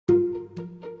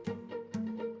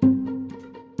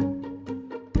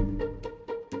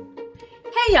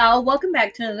Hey y'all, welcome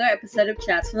back to another episode of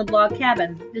Chats from the Blog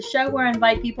Cabin, the show where I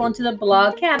invite people into the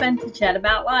blog cabin to chat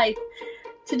about life.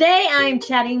 Today I'm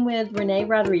chatting with Reneé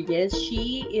Rodriguez.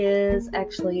 She is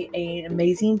actually an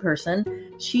amazing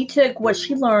person. She took what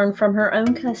she learned from her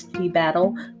own custody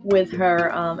battle with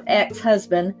her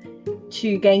ex-husband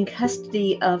to gain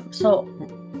custody of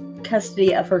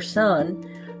her son.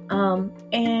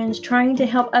 And trying to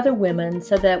help other women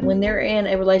so that when they're in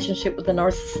a relationship with a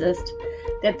narcissist,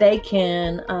 that they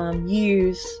can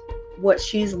use what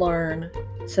she's learned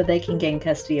so they can gain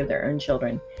custody of their own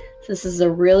children. So this is a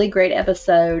really great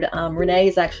episode. Reneé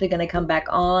is actually going to come back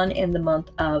on in the month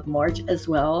of March as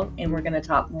well, and we're going to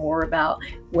talk more about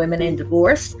women in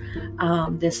divorce.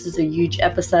 This is a huge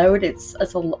episode. It's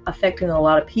affecting a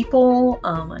lot of people.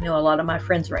 I know a lot of my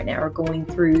friends right now are going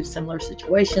through similar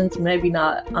situations, maybe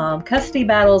not custody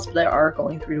battles, but they are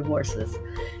going through divorces.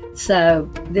 So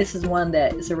this is one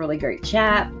that is a really great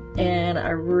chat, and I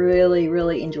really,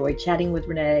 really enjoyed chatting with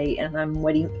Reneé, and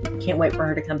can't wait for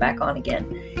her to come back on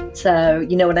again. So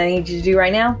you know what I need you to do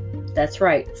right now? That's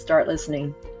right, start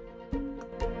listening.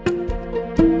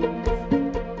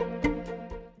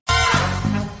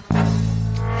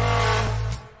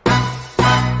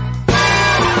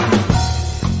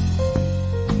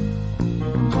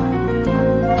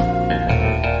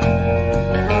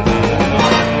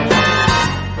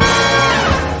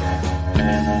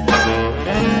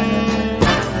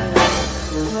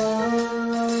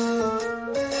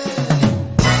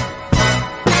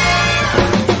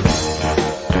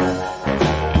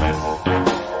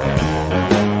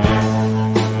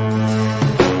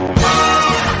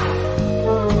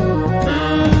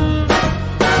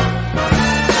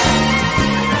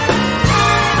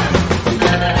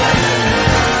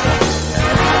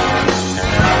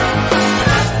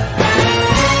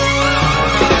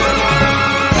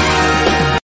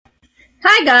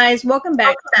 Hi guys, welcome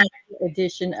back to another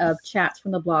edition of Chats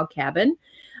from the Blog Cabin.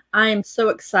 I am so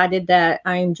excited that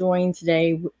I am joined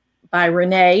today by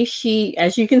Reneé. She,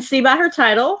 as you can see by her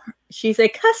title, she's a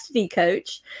custody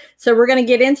coach. So we're going to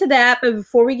get into that. But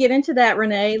before we get into that,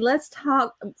 Reneé, let's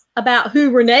talk about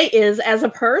who Reneé is as a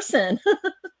person.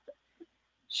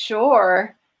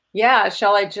 Sure. Yeah.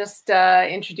 Shall I just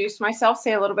introduce myself,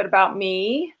 say a little bit about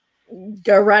me?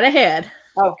 Go right ahead.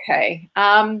 Okay.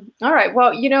 All right.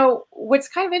 Well, what's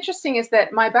kind of interesting is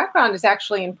that my background is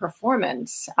actually in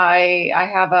performance. I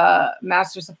have a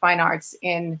Master's of Fine Arts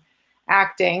in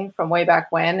acting from way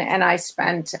back when, and I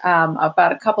spent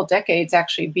about a couple decades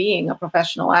actually being a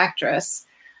professional actress.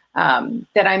 Then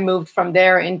I moved from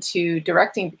there into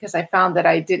directing because I found that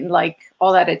I didn't like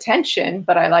all that attention,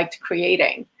 but I liked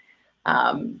creating.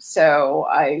 So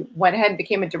I went ahead and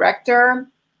became a director.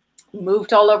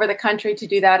 Moved all over the country to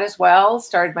do that as well.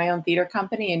 Started my own theater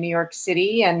company in New York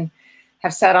City and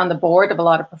have sat on the board of a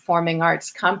lot of performing arts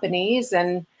companies.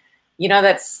 And,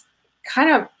 that's kind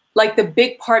of like the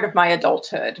big part of my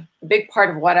adulthood, the big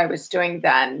part of what I was doing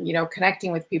then,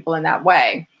 connecting with people in that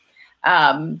way.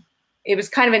 It was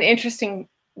kind of an interesting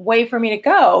way for me to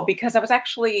go because I was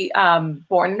actually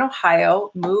born in Ohio,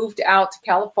 moved out to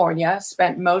California,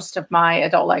 spent most of my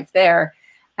adult life there,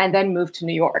 and then moved to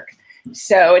New York.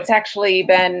 So it's actually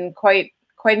been quite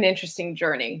an interesting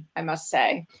journey, I must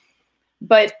say.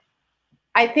 But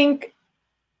I think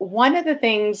one of the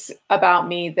things about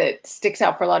me that sticks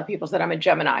out for a lot of people is that I'm a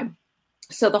Gemini.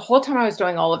 So the whole time I was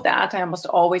doing all of that, I almost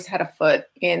always had a foot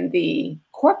in the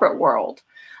corporate world,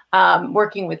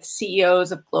 working with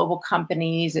CEOs of global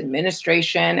companies,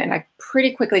 administration, and I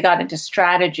pretty quickly got into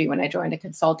strategy when I joined a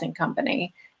consulting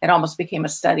company. It almost became a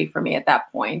study for me at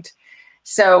that point.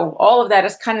 So all of that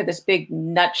is kind of this big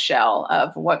nutshell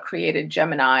of what created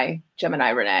Gemini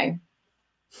Reneé.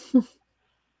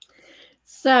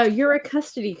 So you're a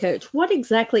custody coach. What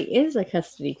exactly is a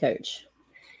custody coach?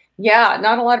 Yeah,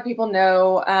 not a lot of people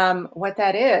know what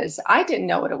that is. I didn't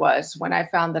know what it was when I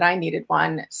found that I needed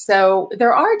one. So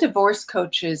there are divorce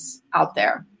coaches out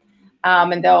there,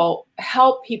 and they'll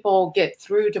help people get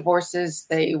through divorces.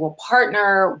 They will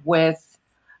partner with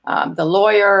the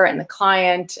lawyer and the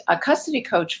client. A custody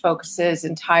coach focuses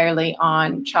entirely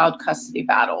on child custody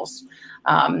battles,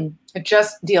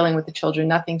 just dealing with the children,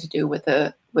 nothing to do with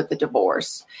the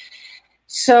divorce.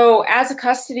 So as a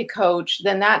custody coach,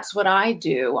 then that's what I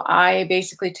do. I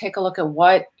basically take a look at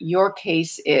what your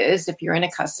case is if you're in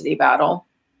a custody battle,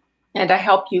 and I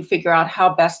help you figure out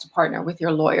how best to partner with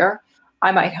your lawyer.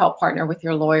 I might help partner with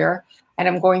your lawyer. And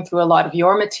I'm going through a lot of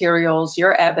your materials,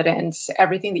 your evidence,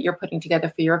 everything that you're putting together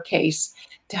for your case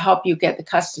to help you get the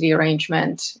custody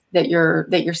arrangement that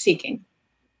you're seeking.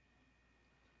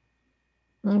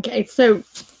 Okay, so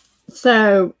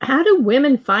So how do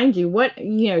women find you? What,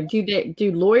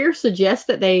 do lawyers suggest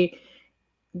that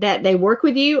they work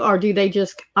with you, or do they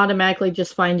just automatically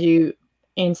just find you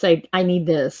and say, I need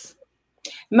this?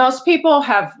 Most people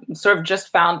have sort of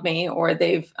just found me, or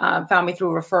they've found me through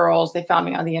referrals. They found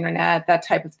me on the internet, that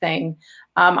type of thing.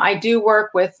 I do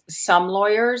work with some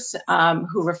lawyers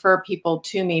who refer people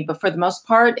to me, but for the most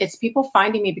part, it's people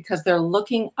finding me because they're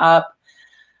looking up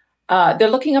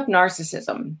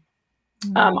narcissism.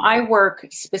 I work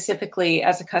specifically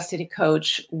as a custody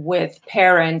coach with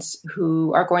parents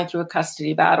who are going through a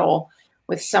custody battle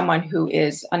with someone who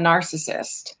is a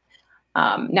narcissist.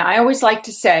 Now, I always like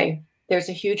to say there's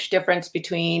a huge difference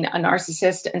between a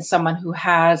narcissist and someone who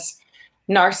has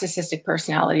narcissistic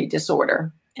personality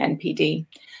disorder, NPD.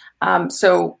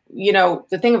 So,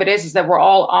 the thing of it is that we're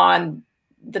all on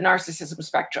the narcissism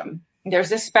spectrum. There's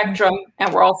this spectrum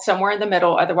and we're all somewhere in the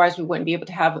middle. Otherwise, we wouldn't be able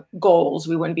to have goals.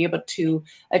 We wouldn't be able to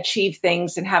achieve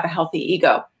things and have a healthy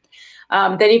ego.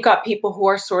 Then you've got people who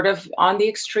are sort of on the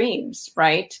extremes,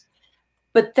 right?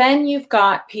 But then you've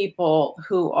got people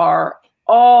who are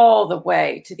all the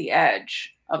way to the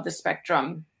edge of the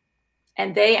spectrum,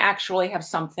 and they actually have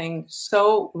something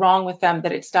so wrong with them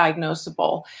that it's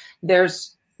diagnosable.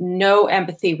 There's no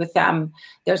empathy with them.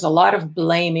 There's a lot of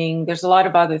blaming. There's a lot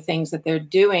of other things that they're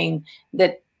doing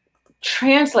that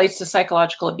translates to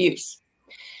psychological abuse.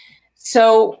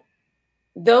 So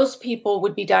those people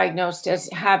would be diagnosed as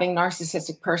having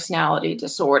narcissistic personality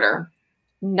disorder.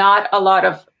 Not a lot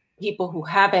of people who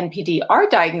have NPD are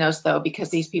diagnosed, though, because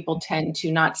these people tend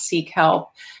to not seek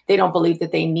help. They don't believe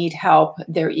that they need help.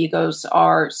 Their egos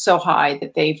are so high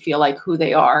that they feel like who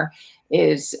they are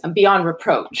is beyond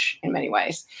reproach in many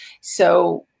ways.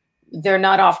 So they're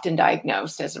not often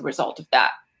diagnosed as a result of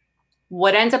that.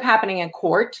 What ends up happening in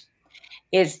court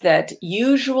is that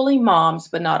usually moms,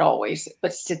 but not always,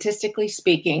 but statistically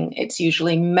speaking, it's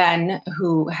usually men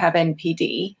who have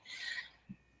NPD.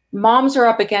 Moms are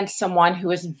up against someone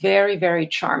who is very, very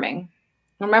charming.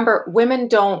 Remember, women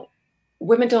don't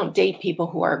date people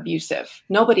who are abusive.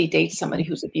 Nobody dates somebody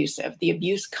who's abusive. The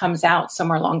abuse comes out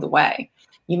somewhere along the way.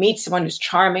 You meet someone who's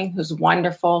charming, who's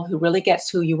wonderful, who really gets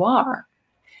who you are.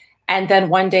 And then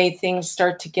one day things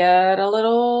start to get a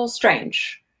little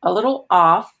strange, a little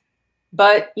off.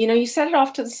 But, you set it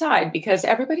off to the side because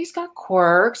everybody's got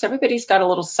quirks. Everybody's got a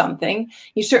little something.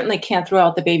 You certainly can't throw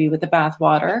out the baby with the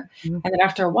bathwater. Mm-hmm. And then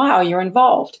after a while, you're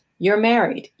involved. You're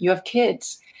married. You have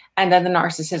kids. And then the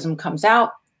narcissism comes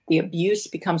out. The abuse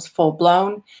becomes full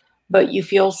blown, but you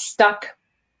feel stuck.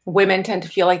 Women tend to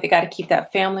feel like they got to keep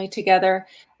that family together.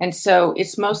 And so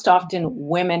it's most often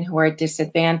women who are at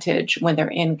disadvantage when they're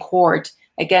in court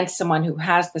against someone who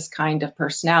has this kind of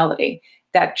personality.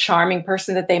 That charming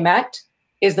person that they met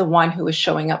is the one who is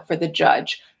showing up for the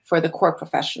judge, for the court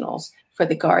professionals, for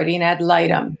the guardian ad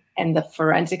litem, and the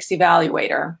forensics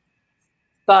evaluator.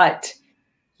 But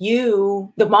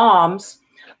the moms,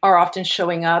 are often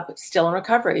showing up still in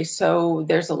recovery. So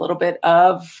there's a little bit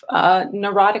of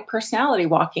neurotic personality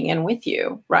walking in with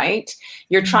you, right?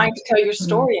 You're trying to tell your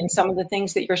story, and some of the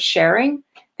things that you're sharing,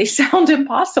 they sound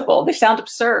impossible. They sound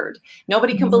absurd.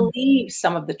 Nobody can believe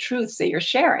some of the truths that you're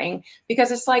sharing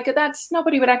because it's like,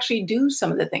 nobody would actually do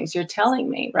some of the things you're telling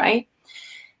me, right?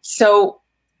 So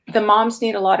the moms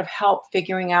need a lot of help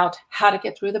figuring out how to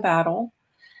get through the battle,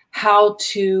 how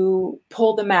to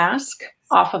pull the mask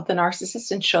off of the narcissist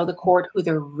and show the court who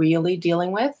they're really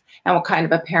dealing with and what kind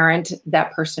of a parent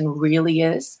that person really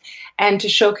is, and to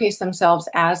showcase themselves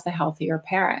as the healthier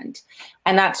parent.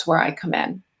 And that's where I come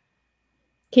in.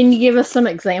 Can you give us some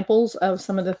examples of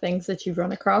some of the things that you've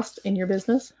run across in your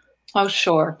business? Oh,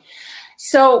 sure.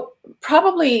 So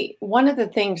probably one of the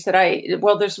things that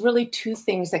there's really two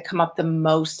things that come up the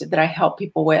most that I help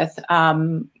people with,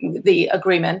 the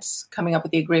agreements, coming up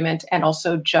with the agreement, and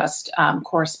also just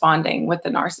corresponding with the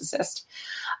narcissist.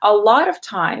 A lot of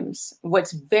times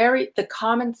the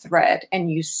common thread,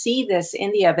 and you see this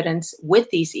in the evidence with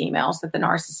these emails that the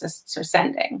narcissists are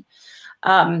sending,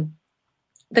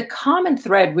 the common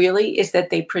thread really is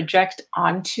that they project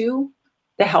onto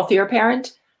the healthier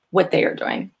parent what they are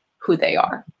doing, who they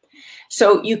are.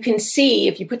 So you can see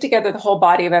if you put together the whole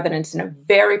body of evidence in a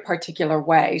very particular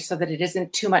way so that it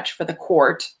isn't too much for the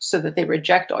court so that they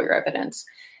reject all your evidence.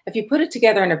 If you put it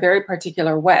together in a very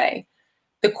particular way,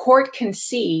 the court can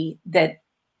see that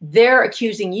they're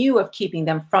accusing you of keeping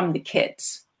them from the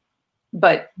kids,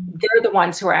 but they're the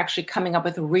ones who are actually coming up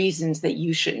with reasons that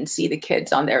you shouldn't see the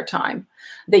kids on their time,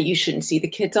 that you shouldn't see the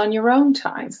kids on your own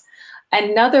time.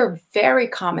 Another very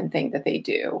common thing that they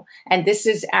do, and this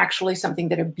is actually something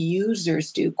that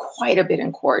abusers do quite a bit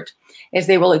in court, is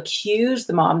they will accuse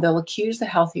the mom, they'll accuse the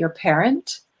healthier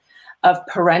parent of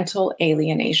parental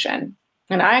alienation.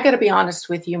 And I got to be honest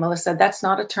with you, Melissa, that's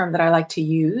not a term that I like to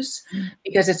use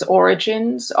because its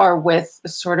origins are with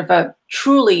sort of a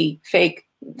truly fake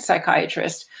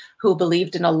psychiatrist who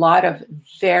believed in a lot of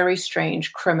very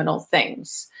strange criminal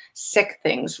things, sick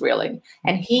things, really.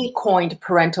 And he coined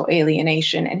parental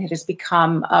alienation, and it has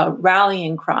become a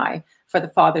rallying cry for the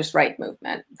fathers' rights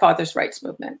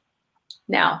movement.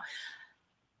 Now,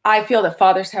 I feel that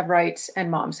fathers have rights and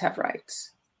moms have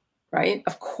rights, right?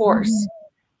 Of course. Mm-hmm.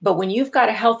 But when you've got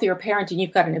a healthier parent and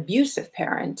you've got an abusive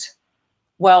parent,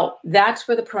 well, that's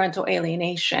where the parental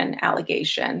alienation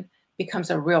allegation becomes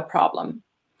a real problem.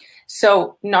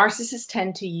 So narcissists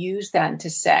tend to use that to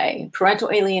say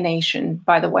parental alienation,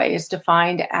 by the way, is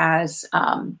defined as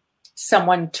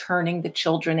someone turning the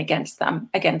children against them,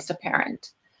 against a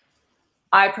parent.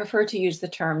 I prefer to use the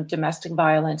term domestic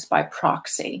violence by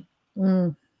proxy.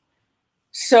 Mm.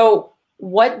 So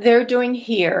what they're doing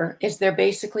here is they're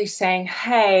basically saying,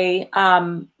 hey,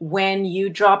 when you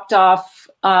dropped off,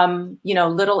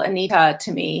 little Anita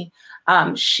to me,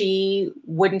 she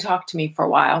wouldn't talk to me for a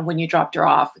while when you dropped her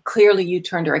off. Clearly you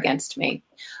turned her against me.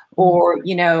 Or,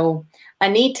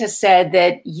 Anita said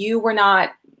that you were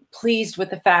not pleased with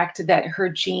the fact that her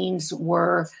jeans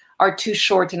are too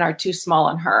short and are too small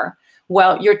on her.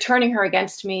 Well, you're turning her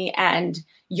against me, and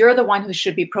you're the one who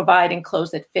should be providing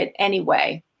clothes that fit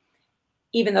anyway,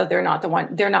 even though they're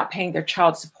not paying their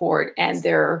child support and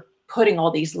they're putting all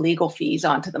these legal fees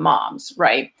onto the moms,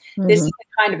 right? Mm-hmm. This is the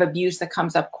kind of abuse that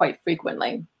comes up quite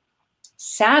frequently.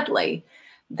 Sadly,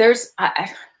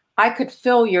 I could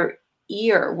fill your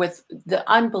ear with the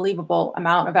unbelievable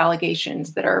amount of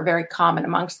allegations that are very common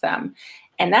amongst them.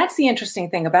 And that's the interesting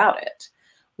thing about it.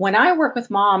 When I work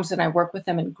with moms and I work with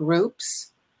them in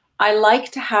groups, I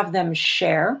like to have them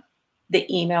share the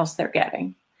emails they're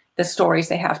getting, the stories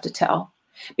they have to tell,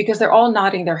 because they're all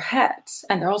nodding their heads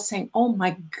and they're all saying, oh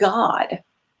my God,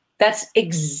 that's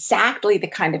exactly the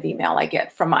kind of email I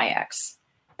get from my ex.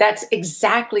 That's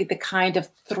exactly the kind of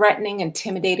threatening,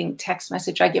 intimidating text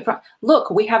message I get from, look,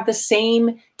 we have the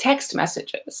same text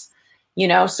messages,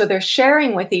 so they're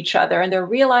sharing with each other and they're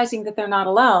realizing that they're not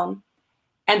alone.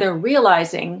 And they're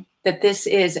realizing that this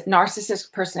is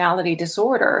narcissistic personality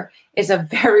disorder is a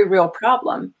very real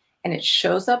problem. And it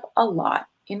shows up a lot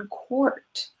in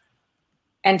court.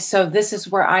 And so this is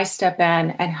where I step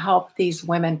in and help these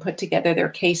women put together their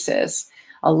cases.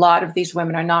 A lot of these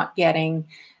women are not getting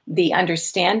the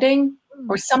understanding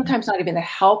or sometimes not even the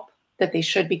help that they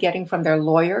should be getting from their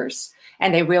lawyers.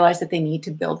 And they realize that they need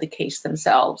to build the case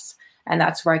themselves. And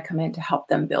that's where I come in to help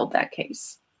them build that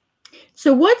case.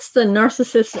 So what's the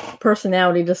narcissistic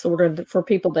personality disorder for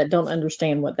people that don't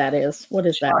understand what that is? What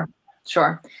is that?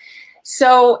 Sure.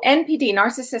 So NPD,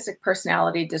 narcissistic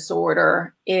personality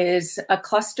disorder, is a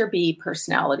cluster B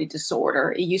personality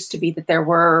disorder. It used to be that there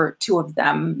were two of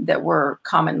them that were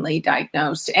commonly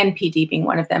diagnosed, NPD being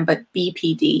one of them, but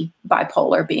BPD,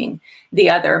 bipolar, being the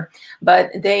other. But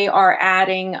they are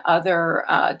adding other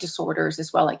disorders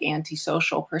as well, like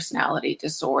antisocial personality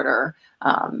disorder.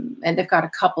 And they've got a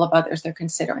couple of others they're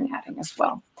considering adding as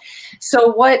well.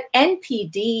 So what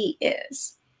NPD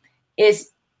is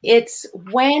it's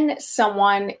when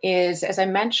someone is, as I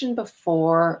mentioned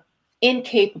before,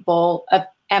 incapable of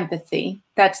empathy.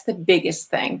 That's the biggest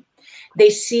thing.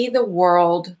 They see the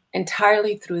world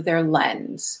entirely through their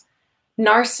lens.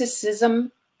 Narcissism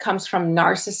comes from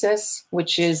Narcissus,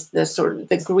 which is the sort of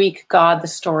the Greek god. The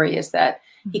story is that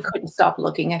he couldn't stop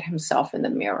looking at himself in the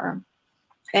mirror.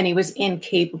 And he was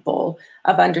incapable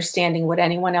of understanding what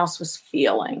anyone else was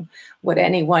feeling, what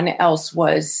anyone else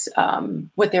was,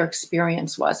 what their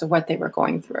experience was or what they were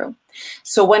going through.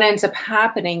 So what ends up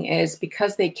happening is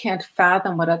because they can't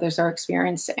fathom what others are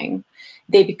experiencing,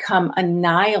 they become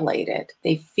annihilated.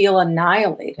 They feel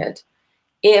annihilated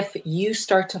if you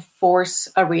start to force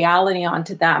a reality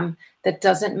onto them that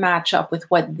doesn't match up with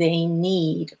what they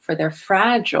need for their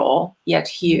fragile yet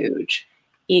huge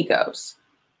egos.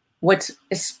 What's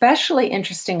especially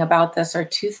interesting about this are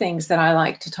two things that I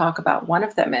like to talk about. One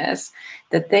of them is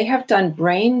that they have done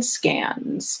brain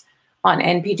scans on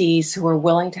NPDs who are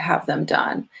willing to have them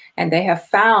done. And they have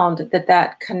found that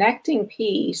that connecting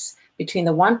piece between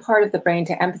the one part of the brain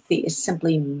to empathy is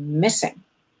simply missing.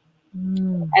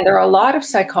 And there are a lot of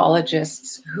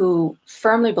psychologists who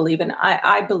firmly believe, and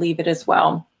I believe it as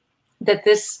well, that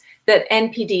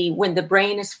NPD, when the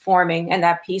brain is forming and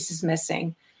that piece is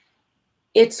missing,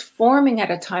 it's forming at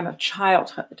a time of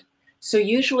childhood. So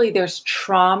usually there's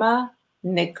trauma,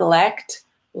 neglect,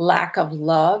 lack of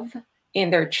love in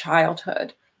their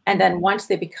childhood. And then once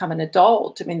they become an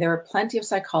adult, I mean, there are plenty of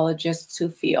psychologists who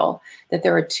feel that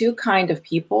there are two kinds of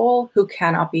people who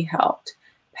cannot be helped: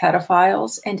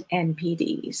 pedophiles and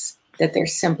NPDs, that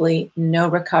there's simply no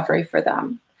recovery for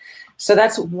them. So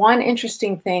that's one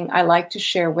interesting thing I like to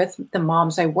share with the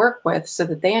moms I work with, so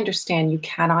that they understand you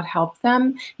cannot help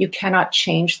them, you cannot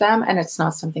change them, and it's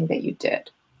not something that you did.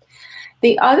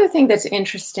 The other thing that's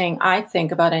interesting, I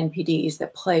think, about NPDs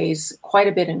that plays quite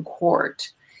a bit in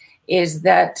court is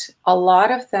that a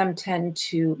lot of them tend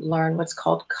to learn what's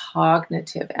called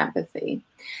cognitive empathy.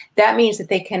 That means that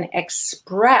they can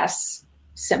express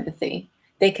sympathy,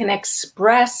 they can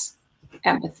express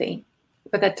empathy,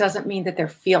 but that doesn't mean that they're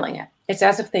feeling it. It's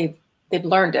as if they've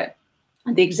learned it.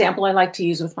 The example I like to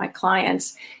use with my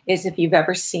clients is, if you've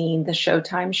ever seen the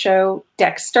Showtime show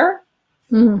Dexter.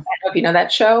 I don't know if you know that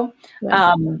show.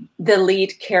 Yeah. The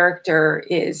lead character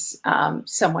is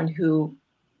someone who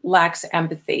lacks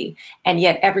empathy, and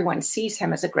yet everyone sees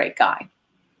him as a great guy.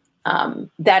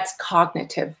 That's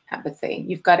cognitive empathy.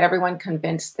 You've got everyone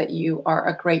convinced that you are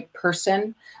a great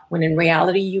person, when in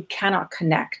reality you cannot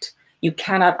connect. You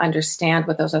cannot understand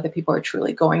what those other people are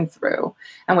truly going through.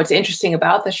 And what's interesting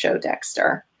about the show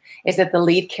Dexter is that the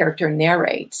lead character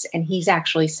narrates, and he's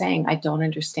actually saying, I don't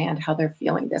understand how they're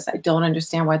feeling this. I don't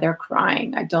understand why they're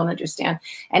crying. I don't understand.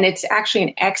 And it's actually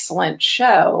an excellent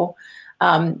show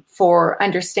for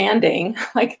understanding,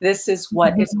 like, this is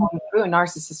what is going through a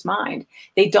narcissist's mind.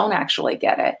 They don't actually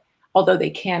get it, although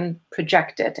they can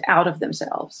project it out of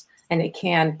themselves, and they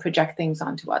can project things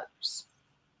onto others.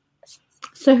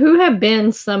 So who have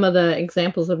been some of the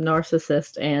examples of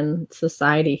narcissists in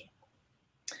society?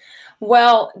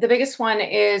 Well, the biggest one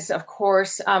is, of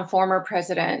course, former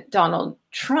President Donald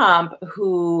Trump,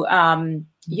 who,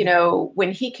 you know,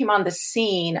 when he came on the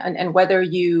scene, and whether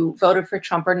you voted for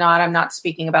Trump or not, I'm not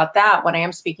speaking about that. What I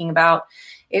am speaking about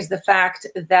is the fact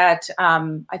that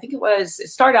I think it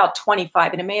started out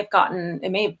 25,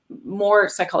 and more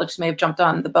psychologists may have jumped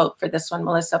on the boat for this one,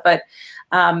 Melissa, but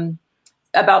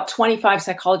about 25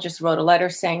 psychologists wrote a letter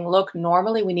saying, look,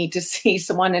 normally we need to see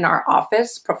someone in our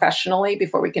office professionally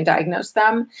before we can diagnose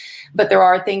them. But there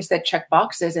are things that check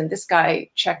boxes, and this guy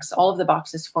checks all of the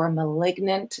boxes for a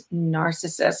malignant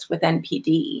narcissist with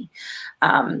NPD.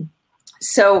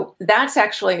 So that's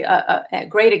actually a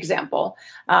great example.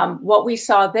 What we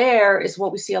saw there is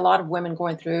what we see a lot of women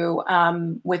going through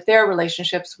with their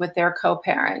relationships with their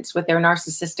co-parents, with their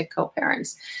narcissistic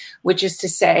co-parents, which is to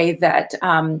say that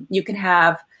you can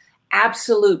have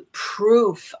absolute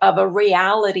proof of a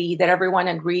reality that everyone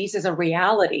agrees is a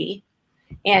reality.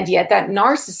 And yet that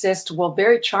narcissist will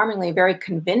very charmingly, very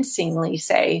convincingly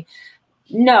say,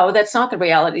 no, that's not the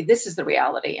reality. This is the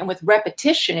reality. And with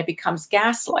repetition, it becomes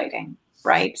gaslighting.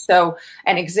 Right. So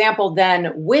an example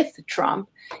then with Trump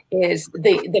is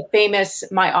the famous,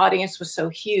 my audience was so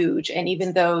huge. And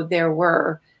even though there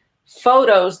were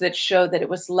photos that showed that it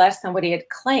was less than what he had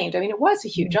claimed, I mean, it was a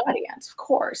huge audience, of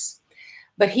course,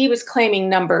 but he was claiming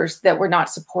numbers that were not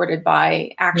supported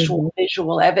by actual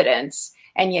visual evidence.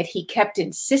 And yet he kept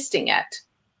insisting it.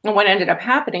 And what ended up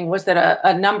happening was that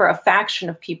a faction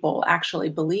of people actually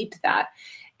believed that.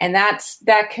 And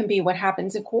that can be what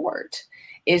happens in court.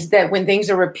 Is that when things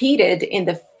are repeated in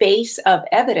the face of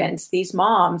evidence, these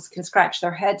moms can scratch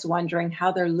their heads wondering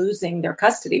how they're losing their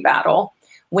custody battle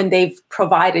when they've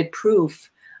provided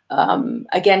proof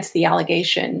against the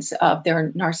allegations of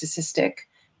their narcissistic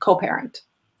co-parent.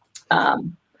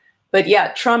 But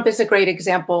yeah, Trump is a great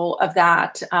example of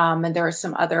that. And there are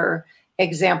some other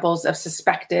examples of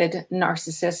suspected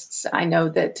narcissists. I know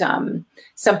that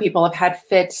some people have had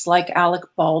fits, like Alec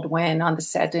Baldwin on the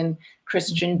set in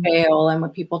Christian Bale. And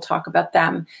when people talk about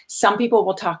them, some people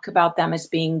will talk about them as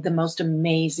being the most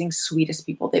amazing, sweetest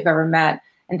people they've ever met.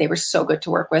 And they were so good to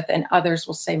work with. And others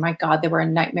will say, my God, they were a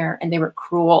nightmare and they were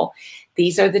cruel.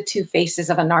 These are the two faces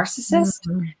of a narcissist.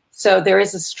 So there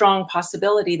is a strong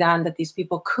possibility then that these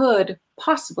people could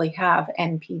possibly have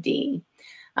NPD.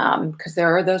 Because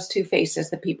there are those two faces,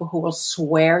 the people who will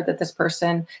swear that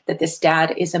this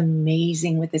dad is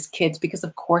amazing with his kids, because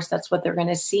of course that's what they're going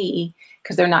to see,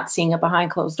 because they're not seeing it behind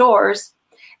closed doors.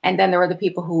 And then there are the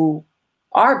people who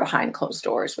are behind closed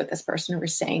doors with this person who are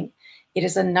saying, it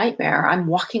is a nightmare. I'm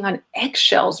walking on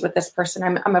eggshells with this person.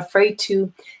 I'm afraid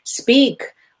to speak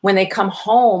when they come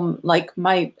home.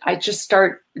 I just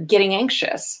start getting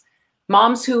anxious.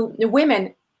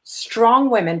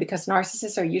 Strong women, because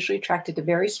narcissists are usually attracted to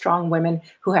very strong women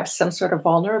who have some sort of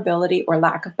vulnerability or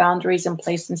lack of boundaries in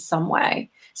place in some way.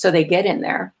 So they get in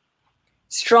there.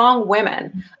 Strong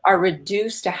women are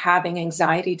reduced to having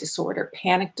anxiety disorder,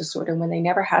 panic disorder, when they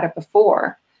never had it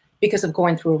before, because of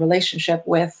going through a relationship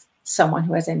with someone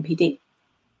who has NPD.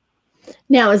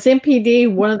 Now, is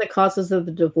NPD one of the causes of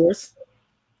the divorce?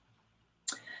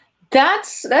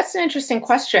 That's an interesting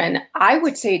question. I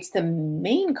would say it's the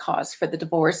main cause for the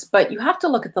divorce, but you have to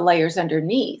look at the layers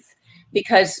underneath,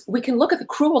 because we can look at the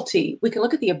cruelty, we can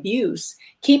look at the abuse.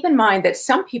 Keep in mind that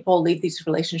some people leave these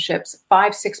relationships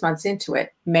 5-6 months into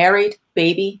it, married,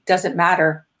 baby, doesn't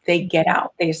matter. They get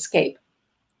out, they escape.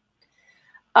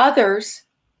 Others,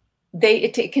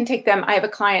 it can take them. I have a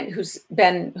client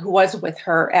who was with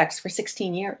her ex for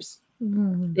 16 years.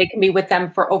 They can be with them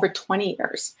for over 20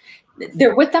 years.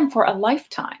 They're with them for a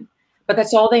lifetime, but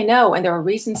that's all they know. And there are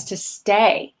reasons to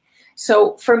stay.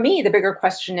 So for me, the bigger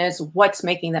question is what's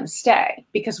making them stay?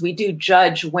 Because we do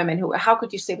judge women how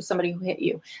could you stay with somebody who hit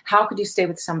you? How could you stay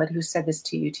with somebody who said this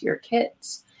to you, to your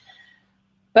kids?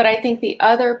 But I think the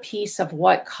other piece of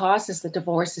what causes the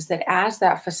divorce is that as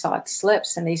that facade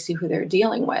slips and they see who they're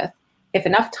dealing with, if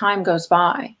enough time goes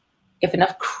by, if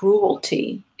enough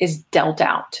cruelty is dealt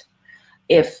out,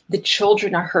 if the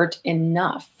children are hurt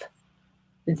enough,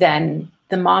 then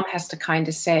the mom has to kind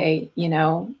of say,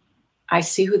 I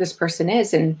see who this person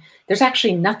is, and there's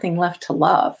actually nothing left to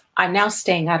love. I'm now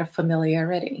staying out of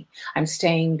familiarity. I'm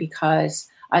staying because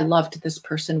I loved this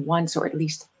person once, or at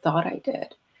least thought I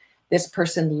did. This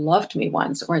person loved me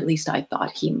once, or at least I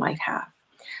thought he might have.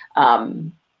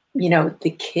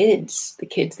 The kids,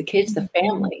 the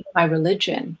family, my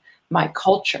religion, my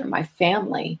culture, my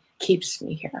family keeps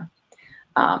me here.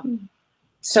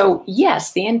 So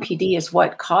yes, the NPD is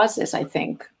what causes, I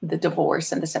think, the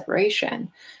divorce and the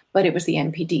separation, but it was the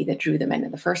NPD that drew them in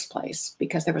the first place,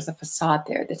 because there was a facade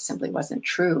there that simply wasn't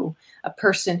true. A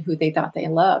person who they thought they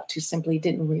loved who simply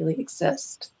didn't really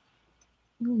exist.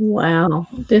 Wow.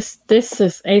 This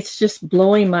is, it's just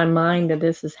blowing my mind that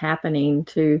this is happening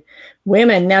to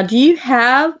women. Now, do you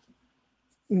have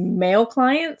male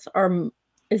clients, or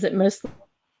is it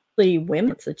mostly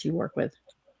women that you work with?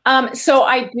 So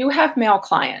I do have male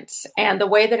clients, and the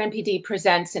way that NPD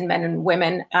presents in men and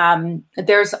women,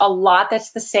 there's a lot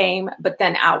that's the same, but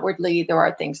then outwardly there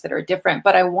are things that are different.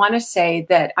 But I want to say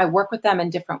that I work with them in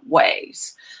different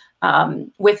ways.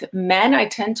 With men, I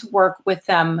tend to work with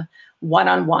them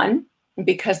one-on-one,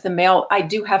 because I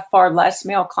do have far less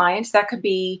male clients. That could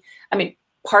be,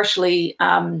 partially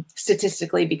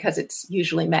statistically because it's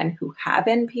usually men who have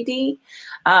NPD,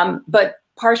 but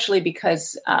partially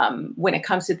because when it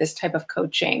comes to this type of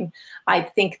coaching, I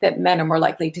think that men are more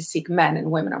likely to seek men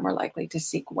and women are more likely to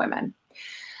seek women.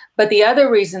 But the other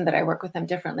reason that I work with them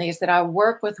differently is that I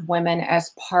work with women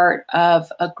as part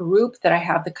of a group that I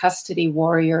have, the Custody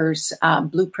Warriors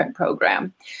Blueprint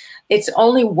program. It's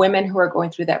only women who are going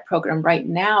through that program right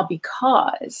now,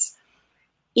 because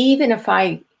even if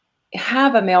I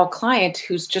have a male client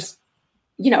who's just,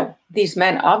 these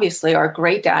men obviously are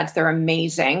great dads. They're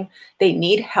amazing. They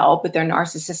need help with their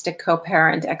narcissistic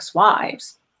co-parent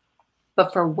ex-wives.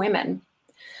 But for women,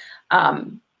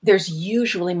 there's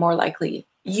usually more likely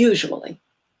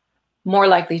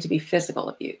to be physical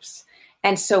abuse.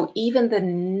 And so even the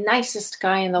nicest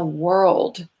guy in the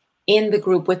world in the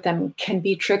group with them can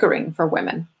be triggering for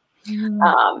women.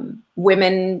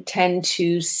 Women tend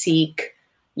to seek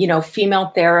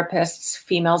female therapists,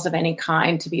 females of any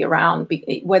kind, to be around,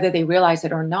 whether they realize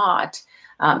it or not,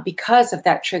 because of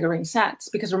that triggering sense.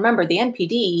 Because remember, the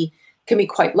NPD can be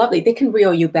quite lovely. They can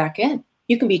reel you back in.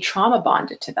 You can be trauma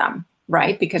bonded to them,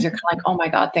 right? Because you're kind of like, oh my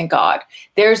God, thank God.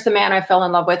 There's the man I fell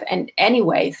in love with. And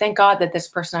anyway, thank God that this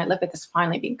person I live with is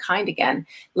finally being kind again.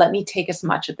 Let me take as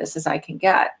much of this as I can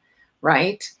get,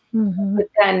 right? Mm-hmm. But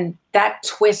then that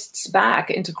twists back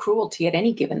into cruelty at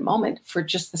any given moment for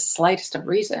just the slightest of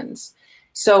reasons.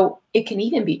 So it can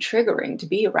even be triggering to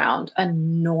be around a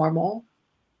normal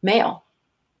male.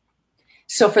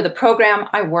 So for the program,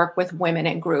 I work with women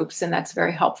in groups, and that's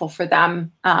very helpful for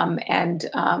them. And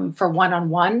for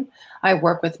one-on-one, I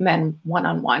work with men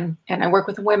one-on-one, and I work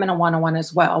with women on one-on-one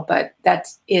as well. But that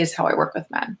is how I work with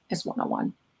men, is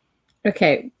one-on-one.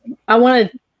 Okay, I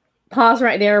want to pause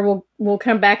right there. We'll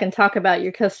come back and talk about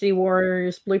your Custody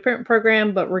Warriors Blueprint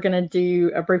program, but we're going to do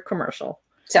a brief commercial.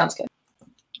 Sounds good.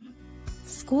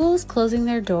 Schools closing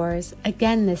their doors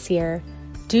again this year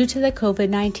due to the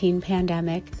COVID-19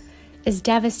 pandemic is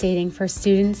devastating for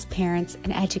students, parents,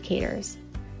 and educators.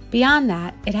 Beyond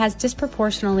that, it has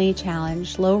disproportionately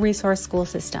challenged low-resource school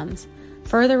systems,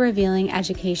 further revealing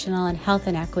educational and health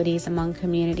inequities among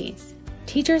communities.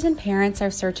 Teachers and parents are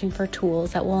searching for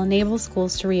tools that will enable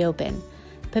schools to reopen,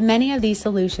 but many of these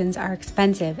solutions are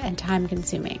expensive and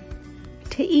time-consuming.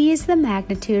 To ease the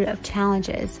magnitude of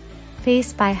challenges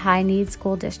faced by high-need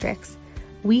school districts,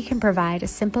 we can provide a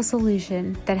simple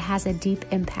solution that has a deep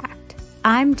impact.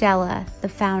 I'm Della, the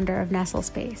founder of Nestle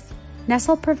Space.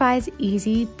 Nestle provides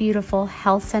easy, beautiful,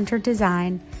 health-centered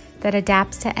design that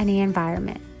adapts to any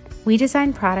environment. We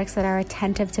design products that are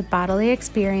attentive to bodily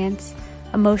experience,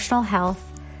 emotional health,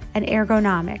 and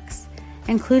ergonomics,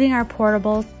 including our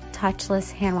portable,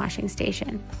 touchless hand washing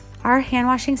station. Our hand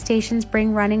washing stations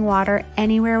bring running water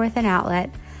anywhere with an outlet,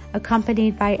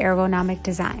 accompanied by ergonomic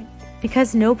design.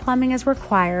 Because no plumbing is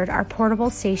required, our portable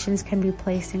stations can be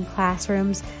placed in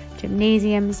classrooms,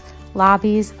 gymnasiums,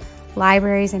 lobbies,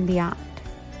 libraries, and beyond.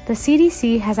 The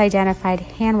CDC has identified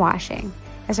hand washing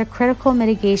as a critical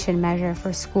mitigation measure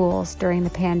for schools during the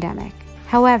pandemic.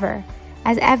 However,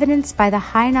 as evidenced by the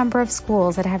high number of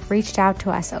schools that have reached out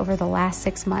to us over the last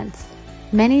 6 months,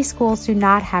 many schools do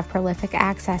not have prolific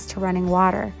access to running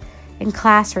water in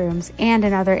classrooms and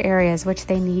in other areas which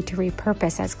they need to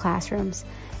repurpose as classrooms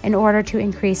in order to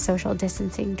increase social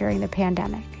distancing during the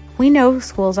pandemic. We know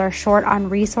schools are short on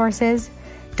resources,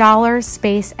 dollars,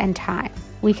 space, and time.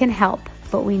 We can help,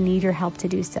 but we need your help to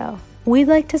do so. We'd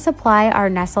like to supply our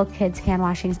Nestle Kids hand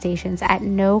washing stations at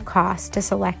no cost to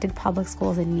selected public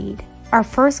schools in need. Our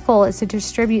first goal is to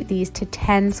distribute these to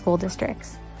 10 school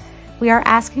districts. We are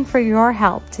asking for your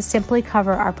help to simply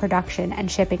cover our production and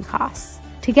shipping costs.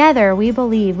 Together, we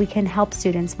believe we can help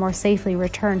students more safely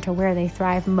return to where they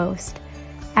thrive most,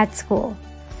 at school.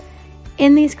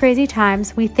 In these crazy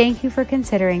times, we thank you for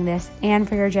considering this and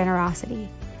for your generosity.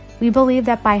 We believe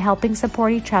that by helping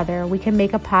support each other, we can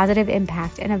make a positive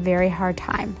impact in a very hard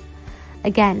time.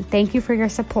 Again, thank you for your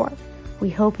support. We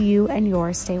hope you and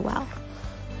yours stay well.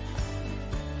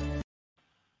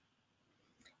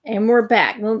 And we're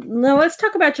back. Now let's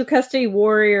talk about your Custody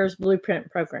Warriors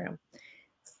Blueprint program.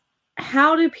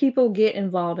 How do people get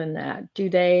involved in that? Do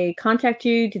they contact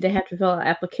you? Do they have to fill out an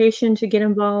application to get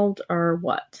involved, or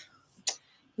what?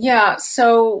 Yeah,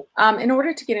 so in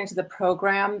order to get into the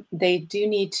program, they do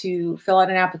need to fill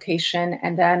out an application,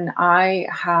 and then I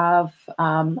have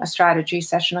a strategy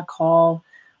session, a call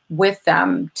with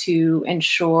them to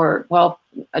ensure,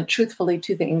 truthfully,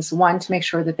 two things. One, to make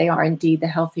sure that they are indeed the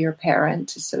healthier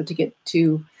parent, so to get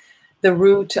to the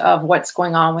root of what's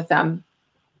going on with them,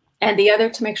 and the other,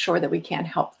 to make sure that we can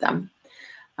help them.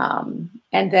 And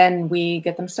then we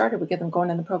get them started, we get them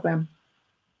going in the program.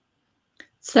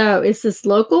 So is this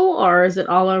local, or is it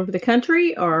all over the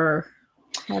country, or?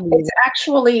 It's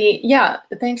actually, yeah,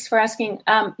 thanks for asking.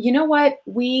 You know what?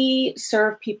 We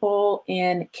serve people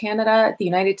in Canada, the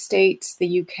United States,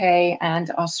 the UK, and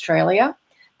Australia.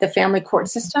 The family court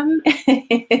system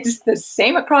is the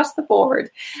same across the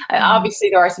board. Obviously,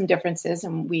 there are some differences,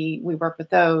 and we work with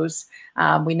those.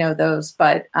 We know those,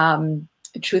 but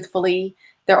truthfully,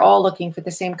 they're all looking for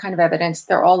the same kind of evidence.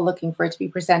 They're all looking for it to be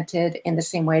presented in the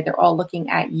same way. They're all looking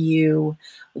at you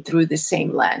through the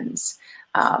same lens.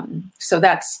 So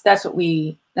that's what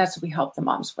we help the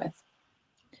moms with.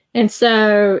 And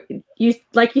so you,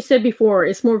 like you said before,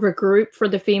 it's more of a group for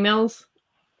the females,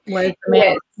 whereas the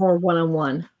males are more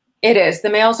one-on-one. It is. The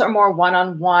males are more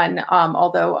one-on-one,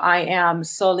 although I am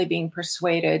slowly being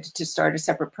persuaded to start a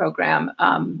separate program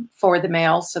for the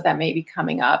males. So that may be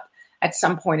coming up at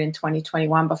some point in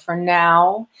 2021. But for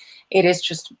now, it is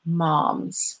just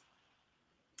moms.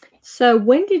 So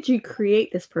when did you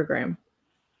create this program?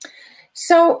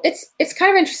 So it's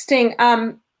kind of interesting.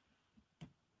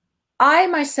 I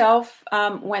myself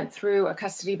went through a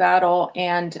custody battle,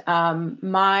 and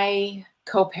my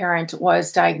co-parent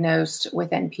was diagnosed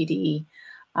with NPD.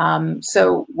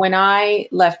 So when I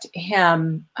left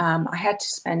him, I had to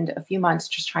spend a few months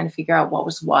just trying to figure out what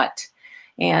was what,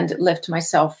 and lift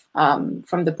myself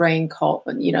from the brain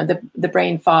the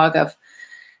brain fog of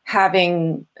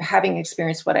having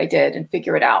experienced what I did and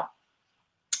figure it out.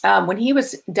 When he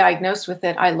was diagnosed with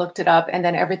it, I looked it up, and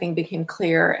then everything became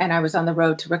clear, and I was on the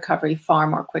road to recovery far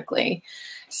more quickly.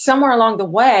 Somewhere along the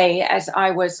way, as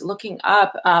I was looking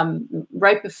up,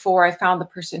 right before I found the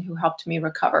person who helped me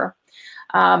recover,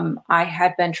 I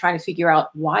had been trying to figure out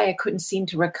why I couldn't seem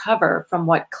to recover from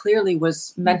what clearly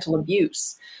was mental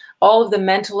abuse. All of the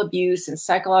mental abuse and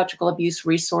psychological abuse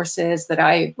resources that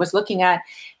I was looking at,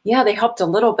 yeah, they helped a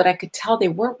little, but I could tell they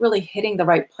weren't really hitting the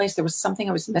right place. There was something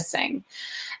I was missing.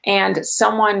 And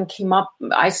someone came up,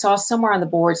 I saw somewhere on the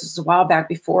boards, this was a while back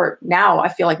before, now I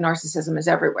feel like narcissism is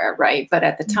everywhere, right? But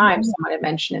at the time, someone had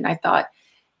mentioned it, and I thought,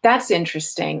 that's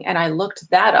interesting. And I looked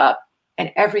that up,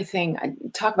 and everything,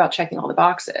 talk about checking all the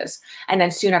boxes. And then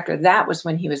soon after that was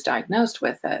when he was diagnosed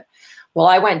with it. Well,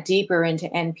 I went deeper into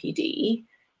NPD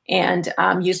and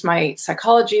used my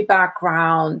psychology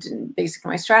background and basically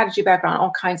my strategy background,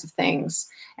 all kinds of things.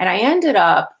 And I ended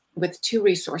up with two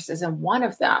resources, and one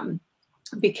of them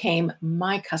became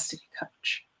my custody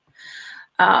coach.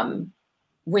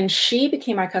 When she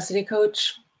became my custody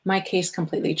coach, my case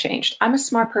completely changed. I'm a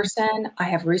smart person. I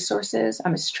have resources.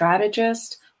 I'm a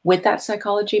strategist with that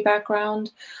psychology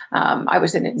background. I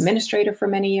was an administrator for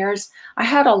many years. I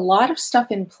had a lot of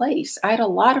stuff in place. I had a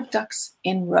lot of ducks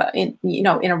in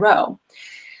a row,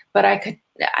 but I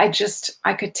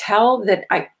could tell that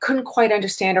I couldn't quite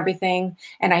understand everything.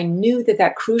 And I knew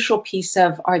that crucial piece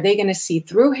of, are they going to see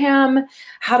through him?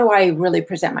 How do I really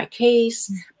present my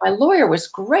case? My lawyer was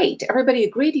great. Everybody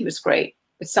agreed he was great,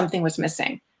 but something was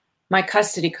missing. My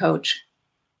custody coach,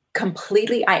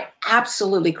 I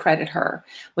absolutely credit her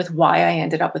with why I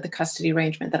ended up with the custody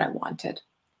arrangement that I wanted.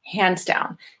 Hands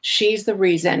down. She's the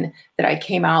reason that I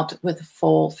came out with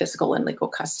full physical and legal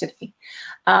custody.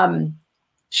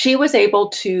 She was able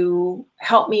to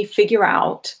help me figure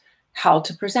out how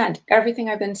to present everything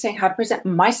I've been saying, how to present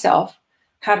myself,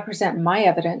 how to present my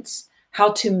evidence,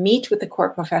 how to meet with the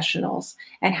court professionals,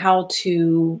 and how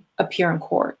to appear in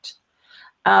court.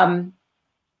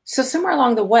 So somewhere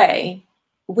along the way,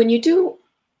 when you do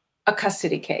a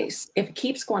custody case, if it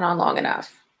keeps going on long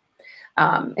enough,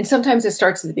 and sometimes it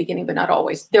starts at the beginning, but not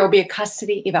always, there will be a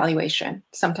custody evaluation,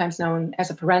 sometimes known as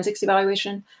a forensics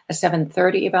evaluation, a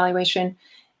 730 evaluation.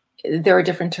 There are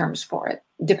different terms for it,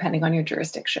 depending on your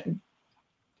jurisdiction.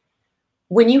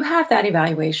 When you have that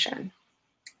evaluation,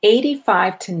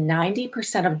 85 to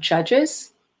 90% of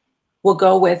judges will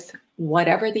go with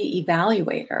whatever the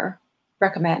evaluator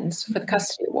recommends for the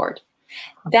custody award.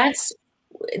 That's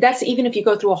even if you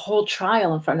go through a whole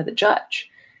trial in front of the judge.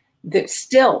 That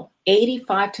still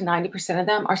 85 to 90% of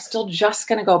them are still just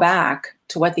going to go back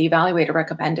to what the evaluator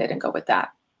recommended and go with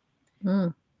that.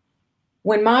 Mm.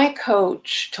 When my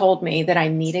coach told me that I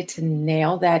needed to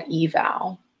nail that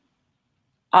eval,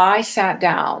 I sat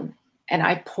down and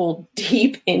I pulled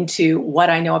deep into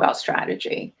what I know about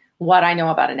strategy, what I know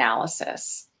about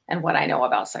analysis, and what I know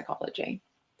about psychology.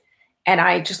 And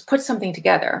I just put something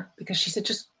together because she said,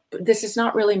 this is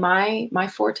not really my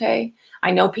forte.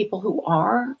 I know people who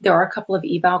are. There are a couple of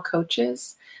eval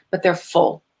coaches, but they're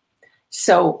full.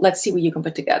 So let's see what you can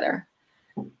put together.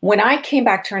 When I came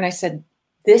back to her and I said,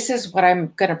 this is what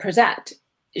I'm going to present,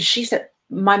 she said,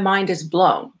 my mind is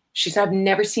blown. She said, I've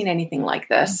never seen anything like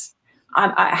this.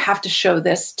 I have to show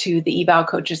this to the eval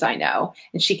coaches I know.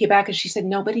 And she came back and she said,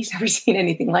 nobody's ever seen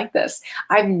anything like this.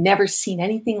 I've never seen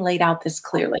anything laid out this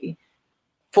clearly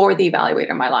for the evaluator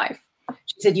in my life.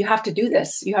 She said, you have to do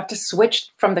this. You have to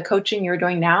switch from the coaching you're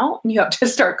doing now, and you have to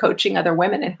start coaching other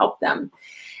women and help them.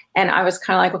 And I was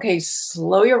kind of like, okay,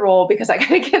 slow your roll because I got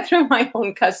to get through my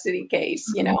own custody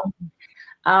case,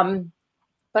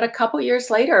 But a couple years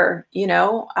later,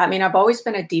 I've always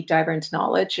been a deep diver into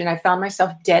knowledge, and I found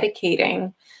myself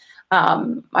dedicating.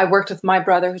 I worked with my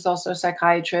brother, who's also a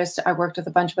psychiatrist. I worked with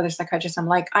a bunch of other psychiatrists. I'm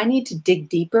like, I need to dig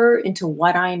deeper into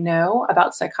what I know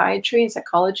about psychiatry and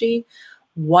psychology,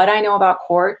 what I know about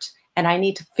court, and I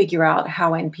need to figure out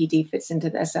how NPD fits into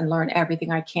this and learn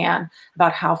everything I can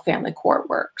about how family court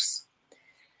works.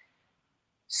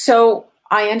 So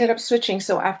I ended up switching.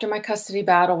 So after my custody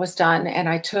battle was done and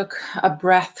I took a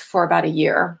breath for about a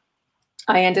year,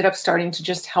 I ended up starting to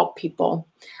just help people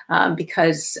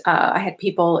because I had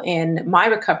people in my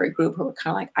recovery group who were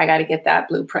kind of like, I got to get that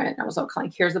blueprint. I was all kind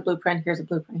of like, here's the blueprint, here's the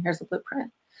blueprint, here's the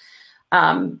blueprint.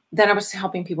 Then I was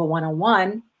helping people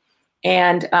one-on-one,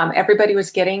 and everybody was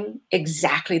getting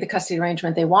exactly the custody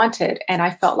arrangement they wanted. And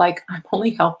I felt like I'm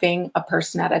only helping a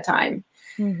person at a time.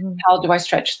 Mm-hmm. How do I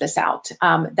stretch this out?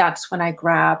 That's when I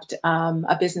grabbed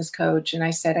a business coach and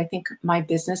I said, I think my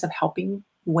business of helping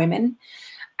women,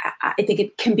 I think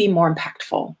it can be more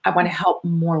impactful. I want to help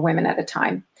more women at a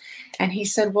time. And he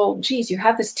said, well, geez, you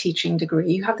have this teaching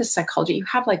degree, you have this psychology, you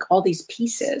have like all these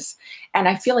pieces. And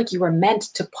I feel like you were meant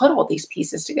to put all these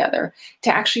pieces together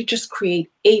to actually just create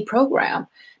a program.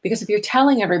 Because if you're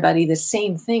telling everybody the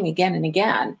same thing again and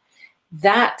again,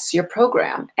 that's your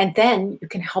program. And then you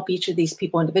can help each of these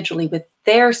people individually with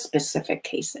their specific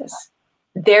cases,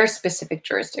 their specific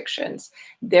jurisdictions,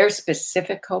 their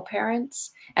specific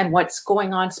co-parents, and what's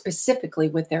going on specifically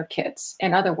with their kids.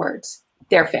 In other words,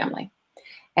 their family.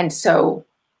 And so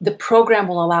the program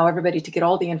will allow everybody to get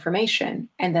all the information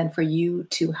and then for you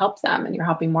to help them, and you're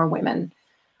helping more women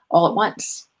all at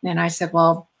once. And I said,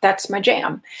 well, that's my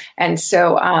jam. And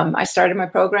so I started my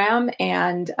program,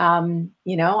 and,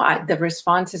 the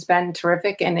response has been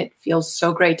terrific, and it feels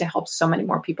so great to help so many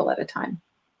more people at a time.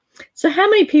 So how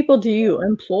many people do you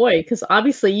employ? Because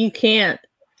obviously you can't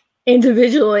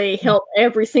individually help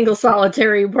every single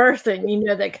solitary person,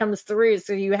 that comes through.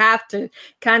 So you have to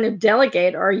kind of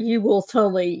delegate, or you will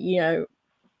totally,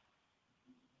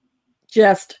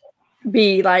 just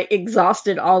be like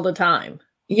exhausted all the time.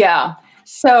 Yeah.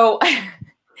 So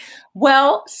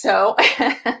Well, so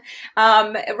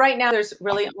right now there's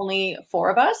really only 4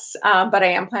 of us, but I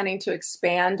am planning to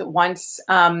expand once.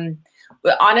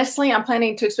 But honestly, I'm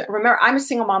planning to expand. Remember, I'm a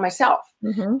single mom myself.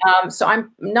 So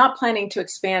I'm not planning to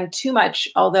expand too much,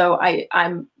 although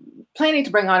I'm planning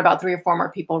to bring on about 3 or 4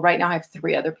 more people. Right now, I have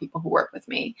 3 other people who work with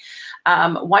me.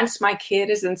 Once my kid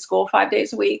is in school 5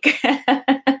 days a week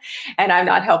and I'm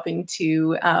not helping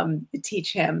to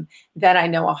teach him, then I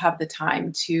know I'll have the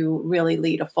time to really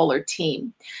lead a fuller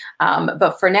team.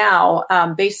 But for now,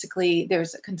 basically,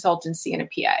 there's a consultancy and a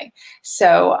PA.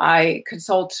 So I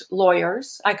consult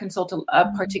lawyers. I consult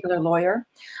a particular lawyer.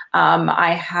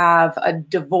 I have a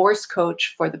divorce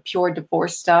coach for the pure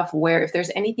divorce stuff, where if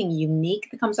there's anything unique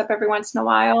that comes up every once in a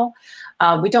while,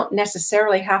 we don't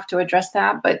necessarily have to address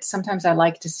that, but sometimes I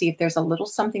like to see if there's a little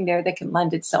something there that can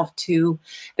lend itself to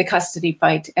the custody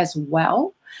fight as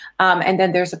well. And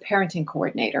then there's a parenting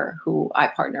coordinator who I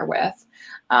partner with.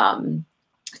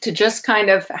 To just kind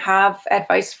of have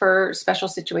advice for special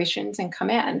situations and come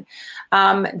in.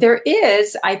 There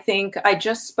is, I think, I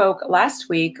just spoke last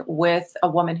week with a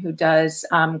woman who does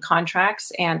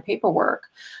contracts and paperwork,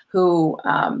 who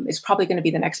is probably going to be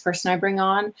the next person I bring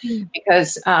on,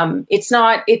 because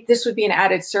this would be an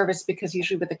added service, because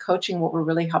usually with the coaching, what we're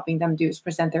really helping them do is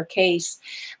present their case.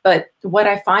 But what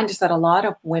I find is that a lot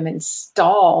of women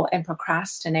stall and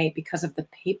procrastinate because of the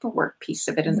paperwork piece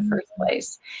of it in the first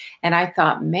place. And I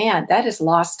thought, man, that is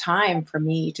lost time for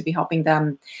me to be helping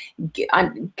them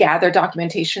gather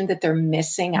documentation that they're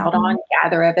missing out on,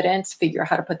 gather evidence, figure out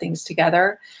how to put things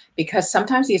together. Because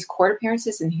sometimes these court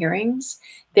appearances and hearings,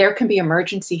 there can be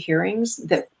emergency hearings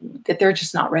that they're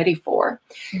just not ready for.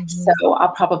 So I'll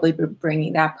probably be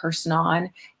bringing that person on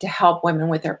to help women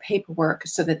with their paperwork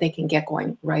so that they can get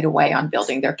going right away on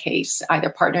building their case, either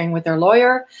partnering with their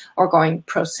lawyer or going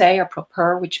pro se or pro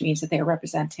per, which means that they are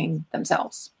representing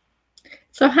themselves.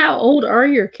 So how old are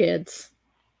your kids?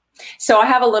 So I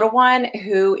have a little one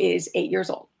who is 8 years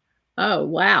old. Oh,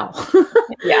 wow.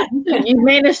 Yeah. You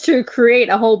managed to create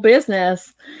a whole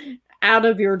business out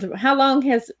of how long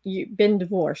has you been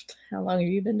divorced? How long have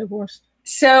you been divorced?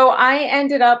 So I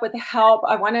ended up with help.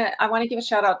 I want to give a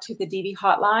shout out to the DV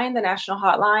hotline, the national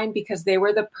hotline, because they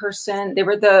were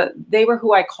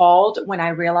who I called when I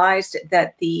realized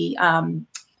that the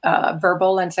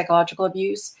verbal and psychological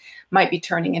abuse might be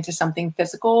turning into something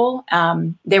physical.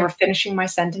 They were finishing my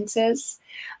sentences.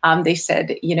 They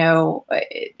said,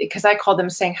 because I called them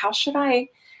saying,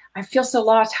 I feel so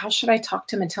lost. How should I talk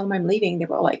to him and tell him I'm leaving? They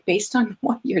were like, based on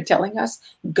what you're telling us,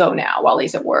 go now while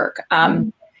he's at work.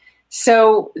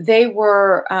 So they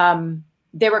were kind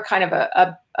of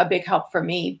a big help for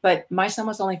me, but my son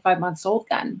was only 5 months old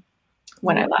then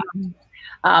when I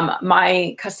left.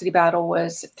 My custody battle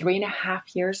was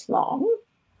 3.5 years long,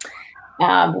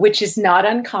 which is not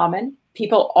uncommon.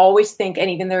 People always think, and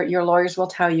even your lawyers will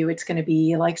tell you, it's going to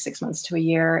be like 6 months to a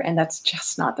year, and that's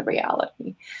just not the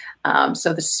reality.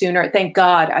 So the sooner, thank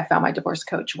God I found my divorce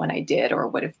coach when I did, or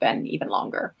it would have been even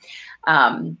longer.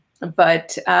 So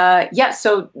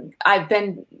I've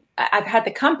had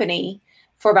the company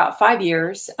for about 5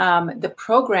 years. The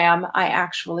program I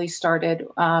actually started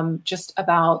just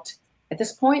about, at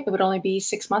this point, it would only be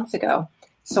 6 months ago.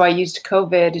 So I used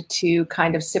COVID to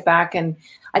kind of sit back, and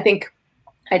I think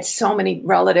I had so many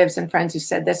relatives and friends who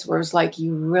said this, where it was like,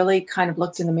 you really kind of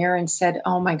looked in the mirror and said,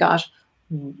 oh my gosh,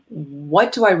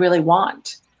 what do I really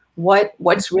want?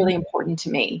 What's really important to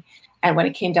me? And when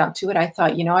it came down to it, I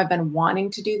thought, I've been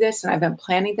wanting to do this, and I've been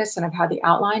planning this, and I've had the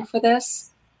outline for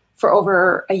this for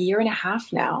over 1.5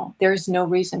 years now. There's no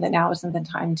reason that now isn't the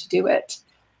time to do it.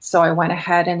 So I went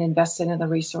ahead and invested in the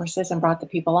resources and brought the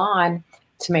people on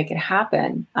to make it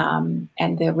happen.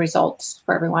 And the results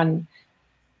for everyone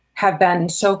have been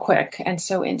so quick and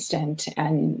so instant,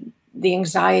 and the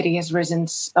anxiety has risen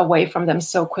away from them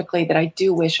so quickly that I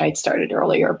do wish I'd started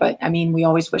earlier. But I mean, we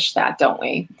always wish that, don't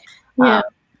we? Yeah.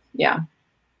 Yeah.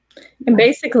 And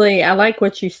basically, I like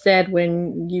what you said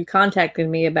when you contacted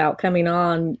me about coming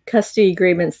on, custody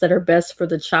agreements that are best for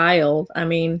the child. I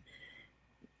mean,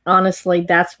 honestly,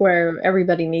 that's where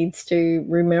everybody needs to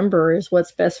remember is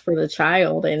what's best for the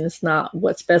child, and it's not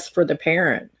what's best for the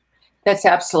parent. That's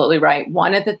absolutely right.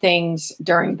 One of the things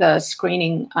during the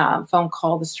screening phone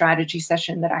call, the strategy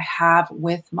session that I have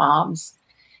with moms,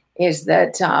 is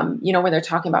that, when they're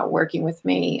talking about working with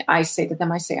me, I say to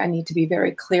them, I need to be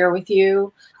very clear with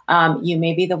you. You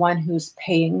may be the one who's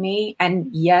paying me. And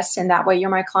yes, in that way, you're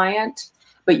my client,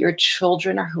 but your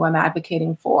children are who I'm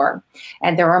advocating for.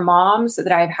 And there are moms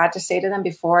that I've had to say to them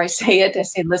before I say it, I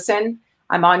say, listen,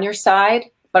 I'm on your side,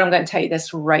 but I'm going to tell you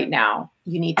this right now.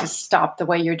 you need to stop the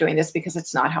way you're doing this because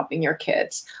it's not helping your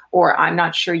kids. Or I'm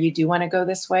not sure you do want to go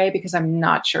this way because I'm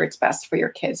not sure it's best for your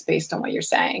kids based on what you're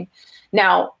saying.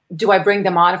 Now, do I bring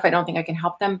them on if I don't think I can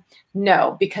help them?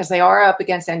 No, because they are up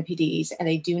against NPDs and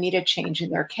they do need a change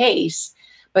in their case.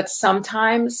 But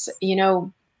sometimes,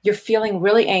 you're feeling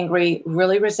really angry,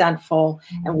 really resentful,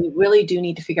 and we really do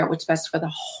need to figure out what's best for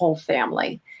the whole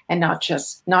family and not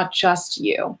just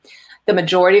you. The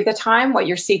majority of the time, what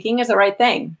you're seeking is the right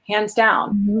thing, hands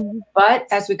down. Mm-hmm. But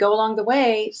as we go along the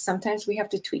way, sometimes we have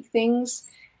to tweak things.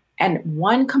 And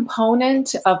one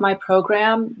component of my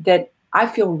program that I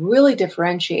feel really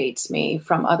differentiates me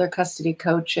from other custody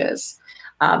coaches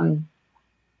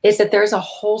is that there's a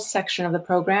whole section of the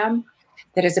program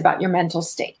that is about your mental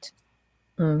state.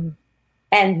 Mm.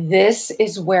 And this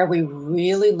is where we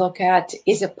really look at,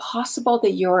 is it possible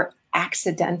that you're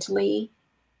accidentally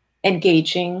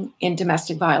engaging in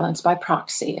domestic violence by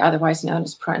proxy, otherwise known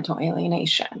as parental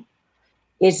alienation?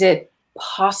 Is it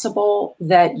possible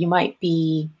that you might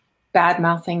be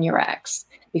bad-mouthing your ex?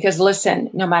 Because listen,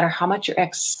 no matter how much your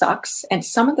ex sucks, and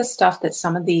some of the stuff that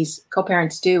some of these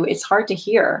co-parents do, it's hard to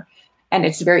hear. And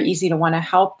it's very easy to want to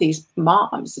help these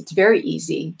moms. It's very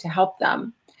easy to help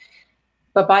them.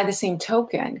 But by the same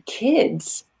token,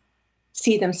 kids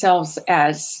see themselves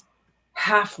as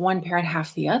half one parent,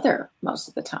 half the other most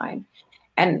of the time.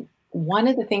 And one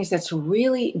of the things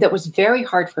that was very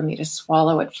hard for me to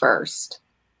swallow at first,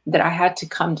 that I had to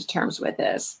come to terms with,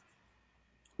 is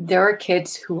there are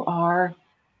kids who are,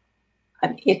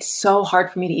 it's so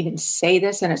hard for me to even say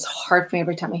this, and it's hard for me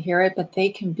every time I hear it, but they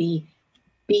can be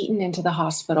beaten into the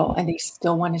hospital and they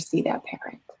still want to see that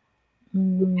parent.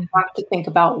 You have to think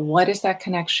about, what is that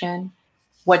connection?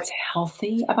 What's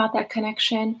healthy about that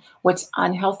connection? What's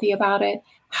unhealthy about it?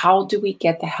 How do we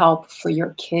get the help for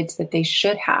your kids that they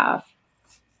should have?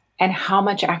 And how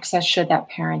much access should that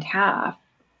parent have?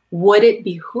 Would it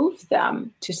behoove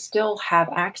them to still have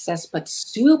access but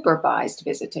supervised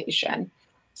visitation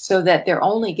so that they're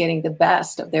only getting the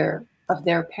best of their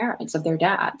parents, of their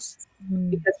dads?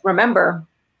 Because remember,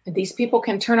 these people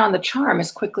can turn on the charm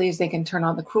as quickly as they can turn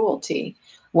on the cruelty.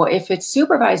 Well, if it's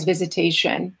supervised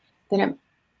visitation, then it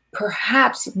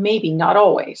perhaps, maybe not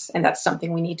always, and that's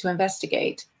something we need to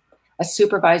investigate. A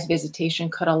supervised visitation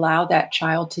could allow that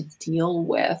child to deal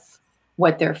with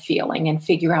what they're feeling and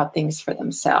figure out things for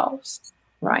themselves,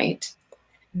 right?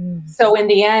 So in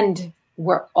the end,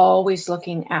 we're always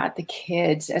looking at the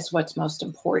kids as what's most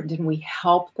important, and we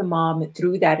help the mom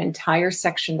through that entire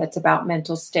section that's about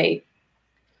mental state.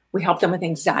 We help them with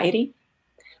anxiety.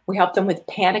 We help them with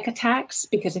panic attacks,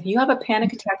 because if you have a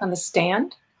panic attack on the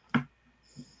stand,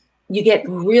 you get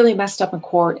really messed up in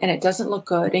court and it doesn't look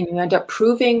good. And you end up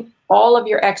proving all of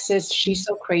your exes, she's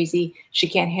so crazy, she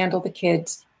can't handle the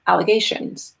kids,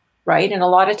 allegations, right? And a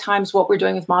lot of times what we're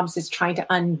doing with moms is trying to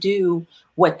undo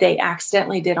what they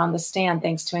accidentally did on the stand,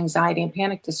 thanks to anxiety and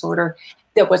panic disorder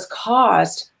that was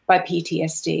caused by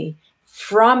PTSD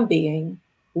from being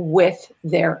with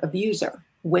their abuser,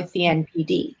 with the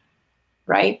NPD,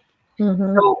 right?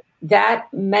 Mm-hmm. So that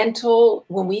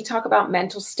when we talk about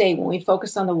mental state, when we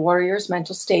focus on the warrior's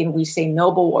mental state, and we say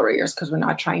noble warriors because we're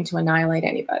not trying to annihilate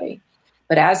anybody,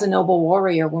 but as a noble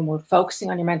warrior, when we're focusing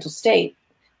on your mental state,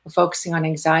 we're focusing on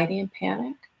anxiety and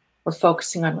panic. We're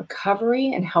focusing on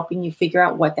recovery and helping you figure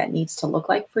out what that needs to look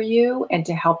like for you and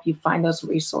to help you find those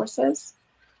resources.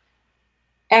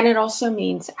 And it also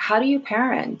means, how do you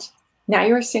parent? Now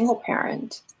you're a single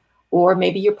parent. Or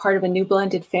maybe you're part of a new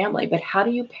blended family, but how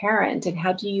do you parent and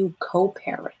how do you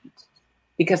co-parent?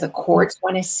 Because the courts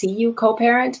want to see you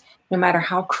co-parent, no matter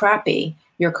how crappy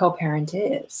your co-parent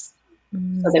is.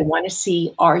 So they want to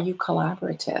see, are you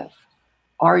collaborative?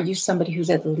 Are you somebody who's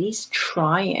at least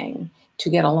trying to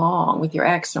get along with your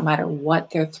ex, no matter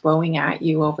what they're throwing at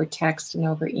you over text and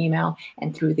over email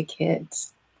and through the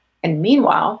kids? And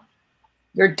meanwhile,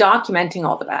 you're documenting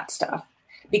all the bad stuff.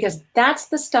 Because that's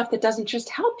the stuff that doesn't just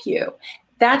help you.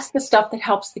 That's the stuff that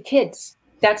helps the kids.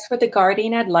 That's where the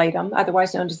guardian ad litem,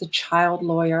 otherwise known as the child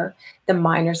lawyer, the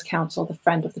minors counsel, the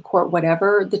friend of the court,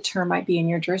 whatever the term might be in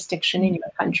your jurisdiction, in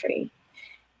your country.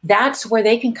 That's where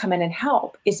they can come in and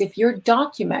help, is if you're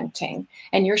documenting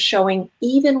and you're showing,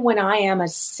 even when I am a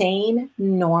sane,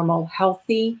 normal,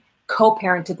 healthy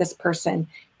co-parent to this person,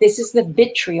 this is the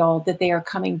vitriol that they are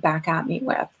coming back at me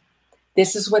with.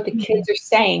 This is what the kids are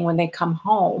saying when they come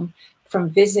home from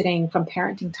visiting, from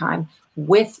parenting time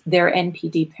with their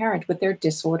NPD parent, with their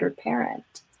disordered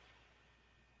parent.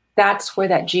 That's where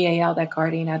that GAL, that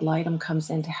guardian ad litem, comes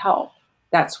in to help.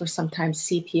 That's where sometimes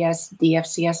CPS,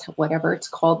 DFCS, whatever it's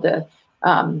called, the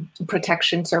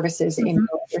protection services in your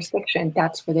jurisdiction,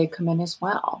 that's where they come in as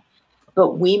well.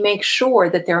 but we make sure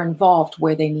that they're involved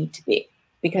where they need to be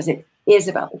because it is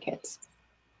about the kids.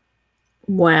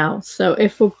 Wow. So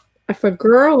if a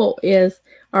girl is,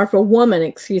 or if a woman,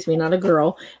 excuse me, not a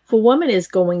girl, if a woman is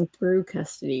going through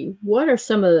custody, what are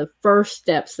some of the first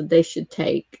steps that they should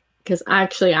take? Because I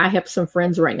have some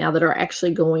friends right now that are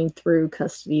actually going through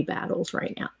custody battles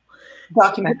right now.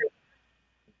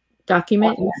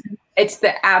 Document. It's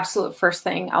the absolute first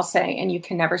thing I'll say, and you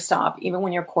can never stop, even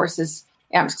when your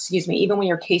even when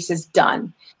your case is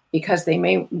done, because they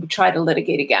may try to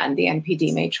litigate again. The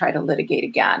NPD may try to litigate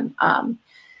again.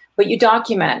 But you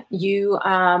document. You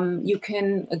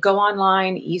can go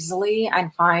online easily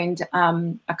and find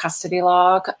a custody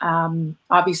log.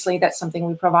 Obviously, that's something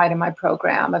we provide in my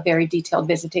program, a very detailed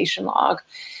visitation log.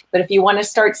 But if you want to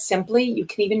start simply, you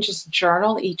can even just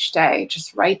journal each day.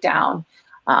 Just write down,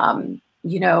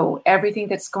 everything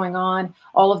that's going on,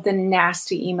 all of the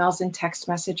nasty emails and text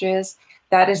messages.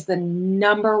 That is the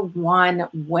number one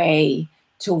way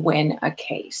to win a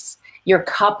case. You're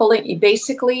coupling,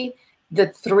 basically, the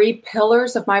three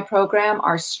pillars of my program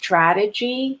are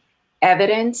strategy,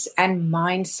 evidence, and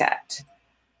mindset.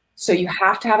 So you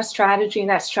have to have a strategy, and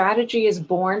that strategy is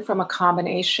born from a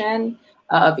combination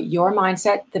of your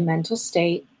mindset, the mental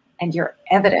state, and your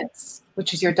evidence,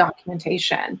 which is your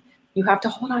documentation. You have to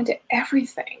hold on to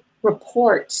everything: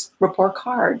 reports, report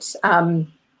cards,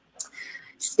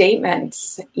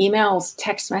 statements, emails,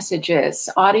 text messages,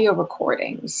 audio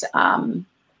recordings,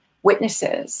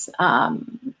 witnesses,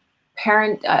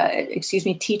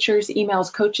 teachers'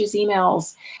 emails, coaches'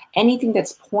 emails, anything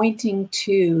that's pointing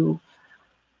to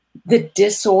the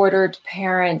disordered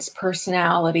parent's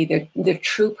personality, their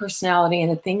true personality,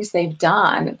 and the things they've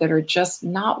done that are just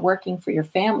not working for your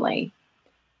family.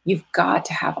 You've got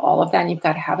to have all of that, and you've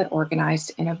got to have it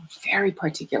organized in a very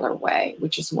particular way,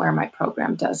 which is where my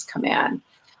program does come in.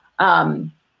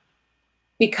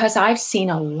 Because I've seen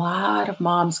a lot of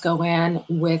moms go in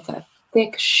with a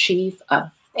thick sheaf of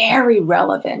very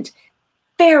relevant,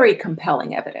 very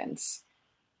compelling evidence.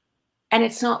 And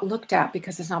it's not looked at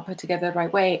because it's not put together the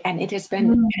right way. And it has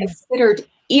been considered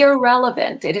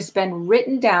irrelevant. It has been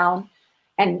written down,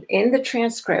 and in the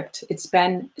transcript, it's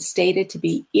been stated to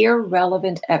be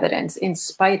irrelevant evidence in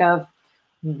spite of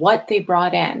what they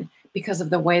brought in, because of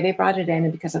the way they brought it in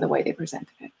and because of the way they presented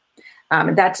it.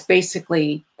 And that's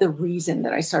basically the reason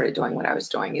that I started doing what I was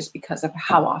doing, is because of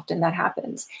how often that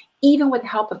happens. Even with the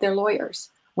help of their lawyers,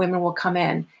 women will come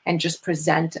in and just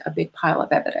present a big pile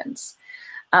of evidence.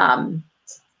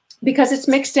 Because it's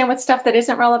mixed in with stuff that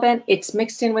isn't relevant. It's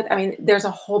mixed in with, there's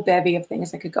a whole bevy of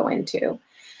things I could go into.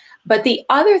 But the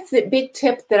other big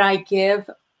tip that I give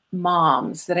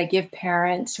moms, that I give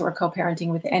parents who are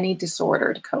co-parenting with any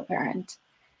disordered co-parent,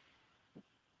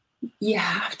 you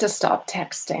have to stop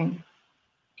texting.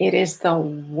 It is the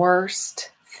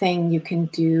worst thing you can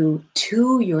do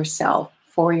to yourself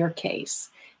for your case.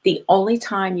 The only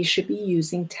time you should be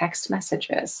using text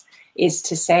messages is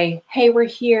to say, hey, we're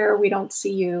here, we don't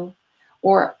see you,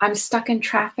 or I'm stuck in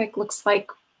traffic, looks like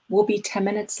we'll be 10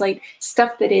 minutes late,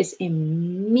 stuff that is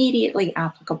immediately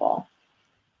applicable.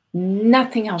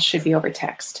 Nothing else should be over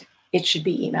text. It should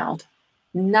be emailed.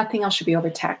 Nothing else should be over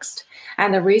text.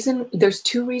 And there's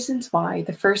two reasons why.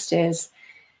 The first is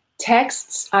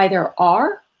texts either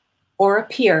are or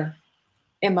appear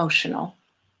emotional.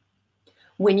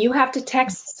 When you have to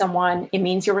text someone, it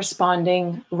means you're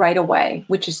responding right away,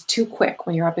 which is too quick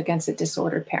when you're up against a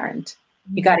disordered parent.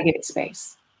 You got to give it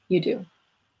space. You do.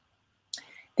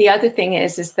 The other thing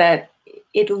is that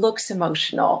it looks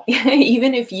emotional.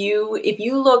 Even if you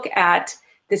look at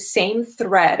the same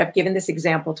thread, I've given this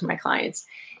example to my clients.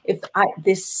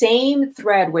 This same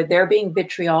thread where they're being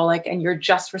vitriolic and you're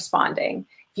just responding,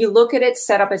 if you look at it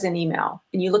set up as an email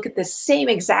and you look at the same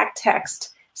exact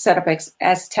text set up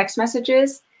as text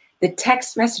messages, the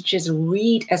text messages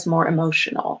read as more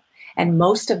emotional. And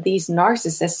most of these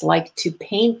narcissists like to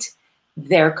paint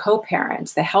their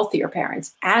co-parents, the healthier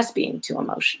parents, as being too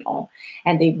emotional.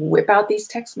 And they whip out these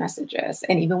text messages.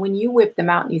 And even when you whip them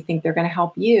out and you think they're going to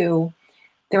help you,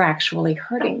 they're actually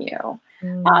hurting you.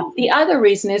 The other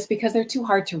reason is because they're too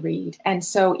hard to read. And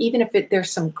so even if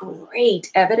there's some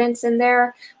great evidence in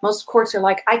there, most courts are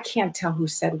like, I can't tell who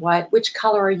said what, which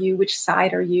color are you, which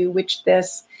side are you, which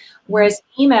this. Whereas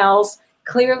emails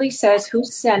clearly says who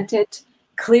sent it,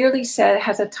 clearly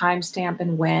has a timestamp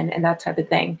and when and that type of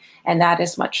thing. And that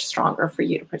is much stronger for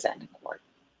you to present in court.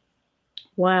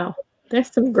 Wow.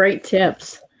 That's some great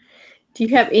tips. Do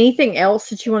you have anything else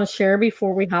that you want to share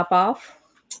before we hop off?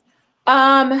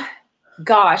 I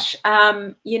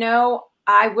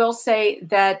will say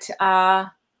that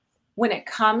when it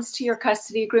comes to your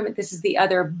custody agreement, this is the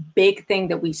other big thing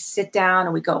that we sit down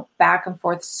and we go back and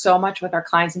forth so much with our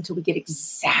clients until we get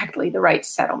exactly the right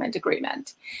settlement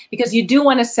agreement. Because you do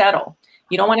want to settle.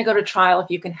 You don't want to go to trial if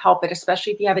you can help it,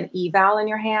 especially if you have an eval in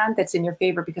your hand that's in your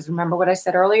favor. Because remember what I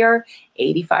said earlier,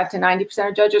 85 to 90%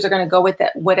 of judges are going to go with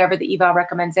it, whatever the eval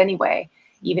recommends anyway,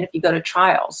 even if you go to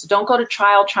trial. So don't go to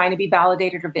trial trying to be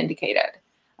validated or vindicated.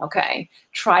 Okay,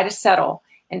 try to settle.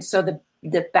 And so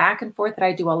the back and forth that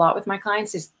I do a lot with my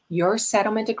clients is your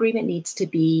settlement agreement needs to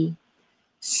be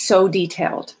so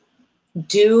detailed.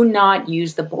 Do not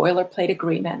use the boilerplate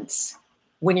agreements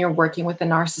when you're working with a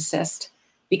narcissist,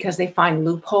 because they find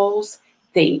loopholes,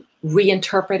 they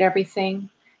reinterpret everything,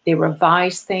 they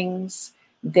revise things,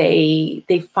 they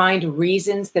find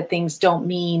reasons that things don't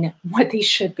mean what they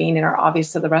should mean and are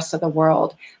obvious to the rest of the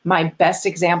world. My best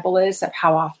example is of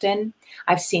how often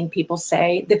I've seen people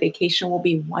say the vacation will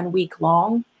be 1 week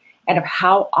long, and of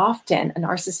how often a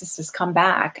narcissist has come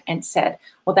back and said,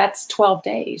 well, that's 12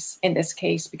 days in this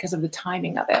case because of the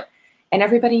timing of it. And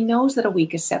everybody knows that a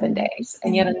week is 7 days.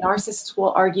 And yet a narcissist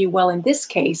will argue, well, in this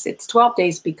case, it's 12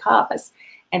 days because,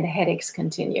 and the headaches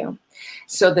continue.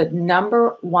 So the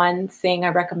number one thing I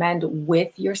recommend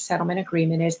with your settlement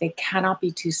agreement is they cannot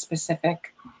be too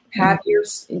specific. Have your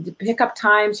pickup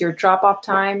times, your drop-off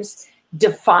times,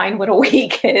 define what a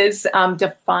week is,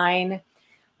 define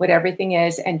what everything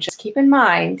is, and just keep in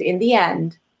mind, in the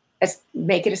end,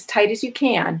 make it as tight as you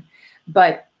can,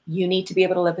 but you need to be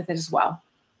able to live with it as well.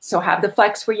 So have the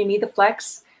flex where you need the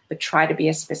flex, but try to be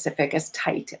as specific, as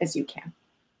tight as you can.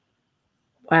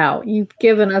 Wow, you've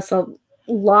given us a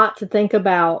lot to think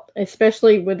about,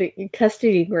 especially with the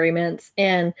custody agreements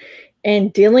and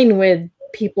dealing with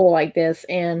people like this.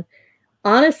 And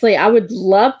honestly, I would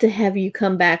love to have you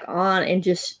come back on and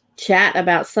just chat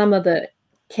about some of the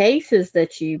cases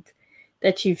that you've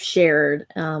shared,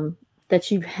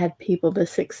 that you've had people, the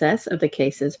success of the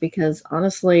cases, because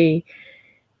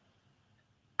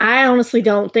I honestly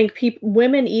don't think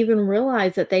women even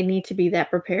realize that they need to be that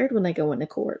prepared when they go into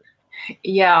court.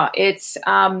 Yeah, it's,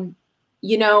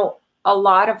 a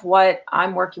lot of what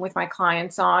I'm working with my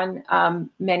clients on,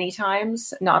 many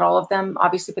times, not all of them,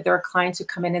 obviously, but there are clients who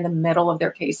come in the middle of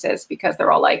their cases because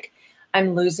they're all like,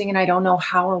 I'm losing and I don't know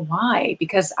how or why,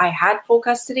 because I had full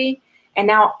custody and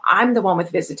now I'm the one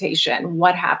with visitation.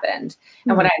 What happened?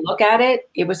 And when I look at it,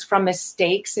 it was from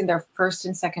mistakes in their first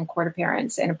and second court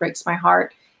appearance. And it breaks my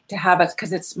heart to have us,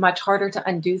 because it's much harder to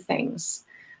undo things.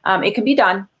 It can be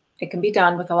done. It can be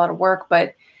done with a lot of work,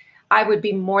 but I would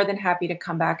be more than happy to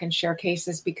come back and share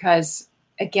cases, because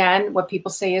again, what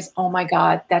people say is, oh my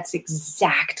God, that's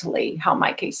exactly how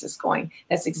my case is going.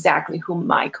 That's exactly who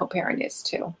my co-parent is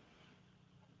too.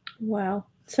 Wow.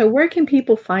 So where can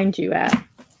people find you at?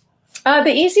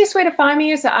 The easiest way to find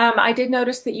me is, I did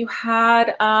notice that you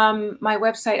had my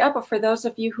website up, but for those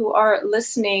of you who are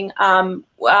listening,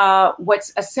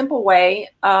 what's a simple way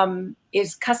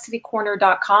is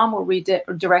custodycorner.com will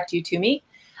redirect you to me.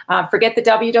 Forget the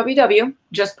www,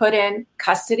 just put in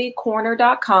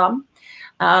custodycorner.com,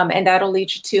 and that'll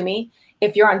lead you to me.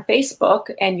 If you're on Facebook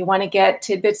and you want to get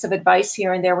tidbits of advice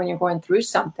here and there when you're going through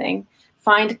something,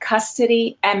 find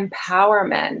Custody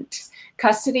Empowerment.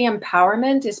 Custody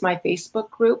Empowerment is my Facebook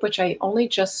group, which I only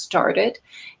just started.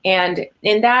 And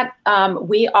in that,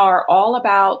 we are all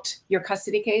about your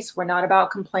custody case. We're not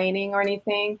about complaining or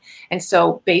anything. And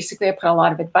so basically, I put a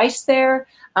lot of advice there,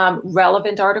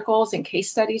 relevant articles and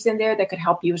case studies in there that could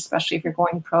help you, especially if you're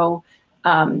going pro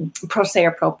se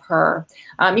or pro per.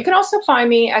 You can also find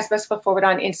me as Best Foot Forward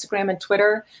on Instagram and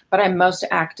Twitter, but I'm most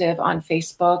active on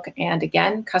Facebook. And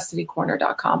again,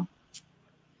 custodycorner.com.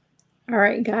 All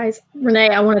right, guys. Reneé,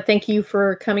 I want to thank you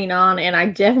for coming on, and I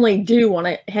definitely do want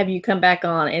to have you come back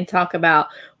on and talk about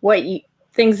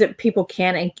things that people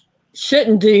can and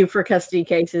shouldn't do for custody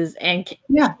cases and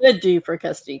should do for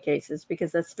custody cases,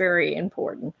 because that's very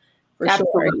important. For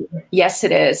Absolutely. sure. Yes,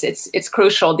 it is. It's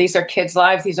crucial. These are kids'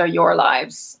 lives. These are your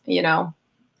lives,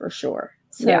 For sure.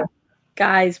 So,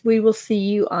 guys, we will see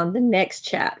you on the next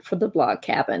chat for the Blog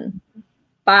Cabin.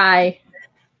 Bye.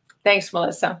 Thanks,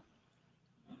 Melissa.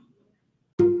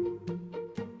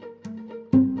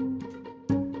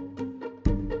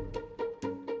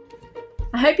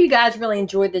 I hope you guys really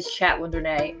enjoyed this chat with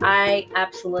Reneé. I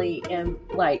absolutely am,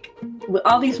 with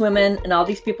all these women and all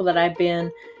these people that I've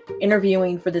been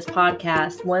interviewing for this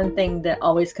podcast, one thing that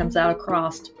always comes out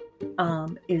across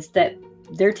is that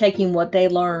they're taking what they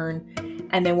learn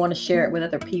and they want to share it with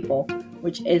other people,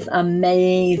 which is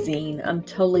amazing.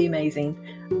 Totally amazing.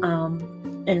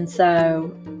 And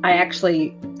so I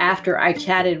actually, after I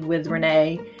chatted with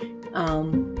Reneé,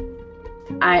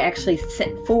 I actually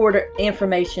sent forward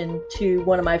information to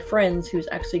one of my friends who's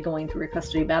actually going through a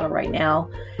custody battle right now,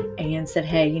 and said,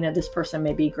 hey, this person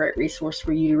may be a great resource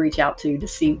for you to reach out to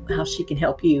see how she can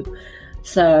help you.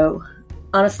 So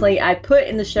honestly, I put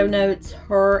in the show notes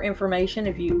her information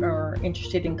if you are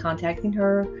interested in contacting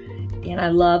her. And I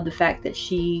love the fact that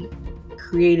she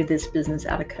created this business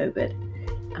out of COVID.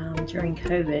 During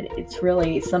COVID, it's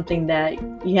really something that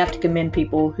you have to commend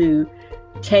people who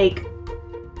take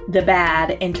the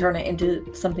bad and turn it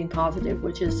into something positive,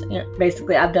 which is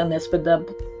basically, I've done this with the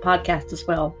podcast as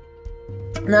well.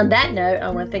 And on that note, I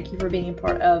want to thank you for being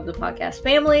part of the podcast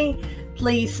family.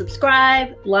 Please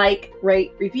subscribe, like,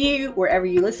 rate, review wherever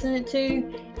you listen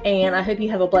to. And I hope you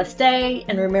have a blessed day.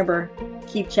 And remember,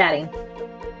 keep chatting.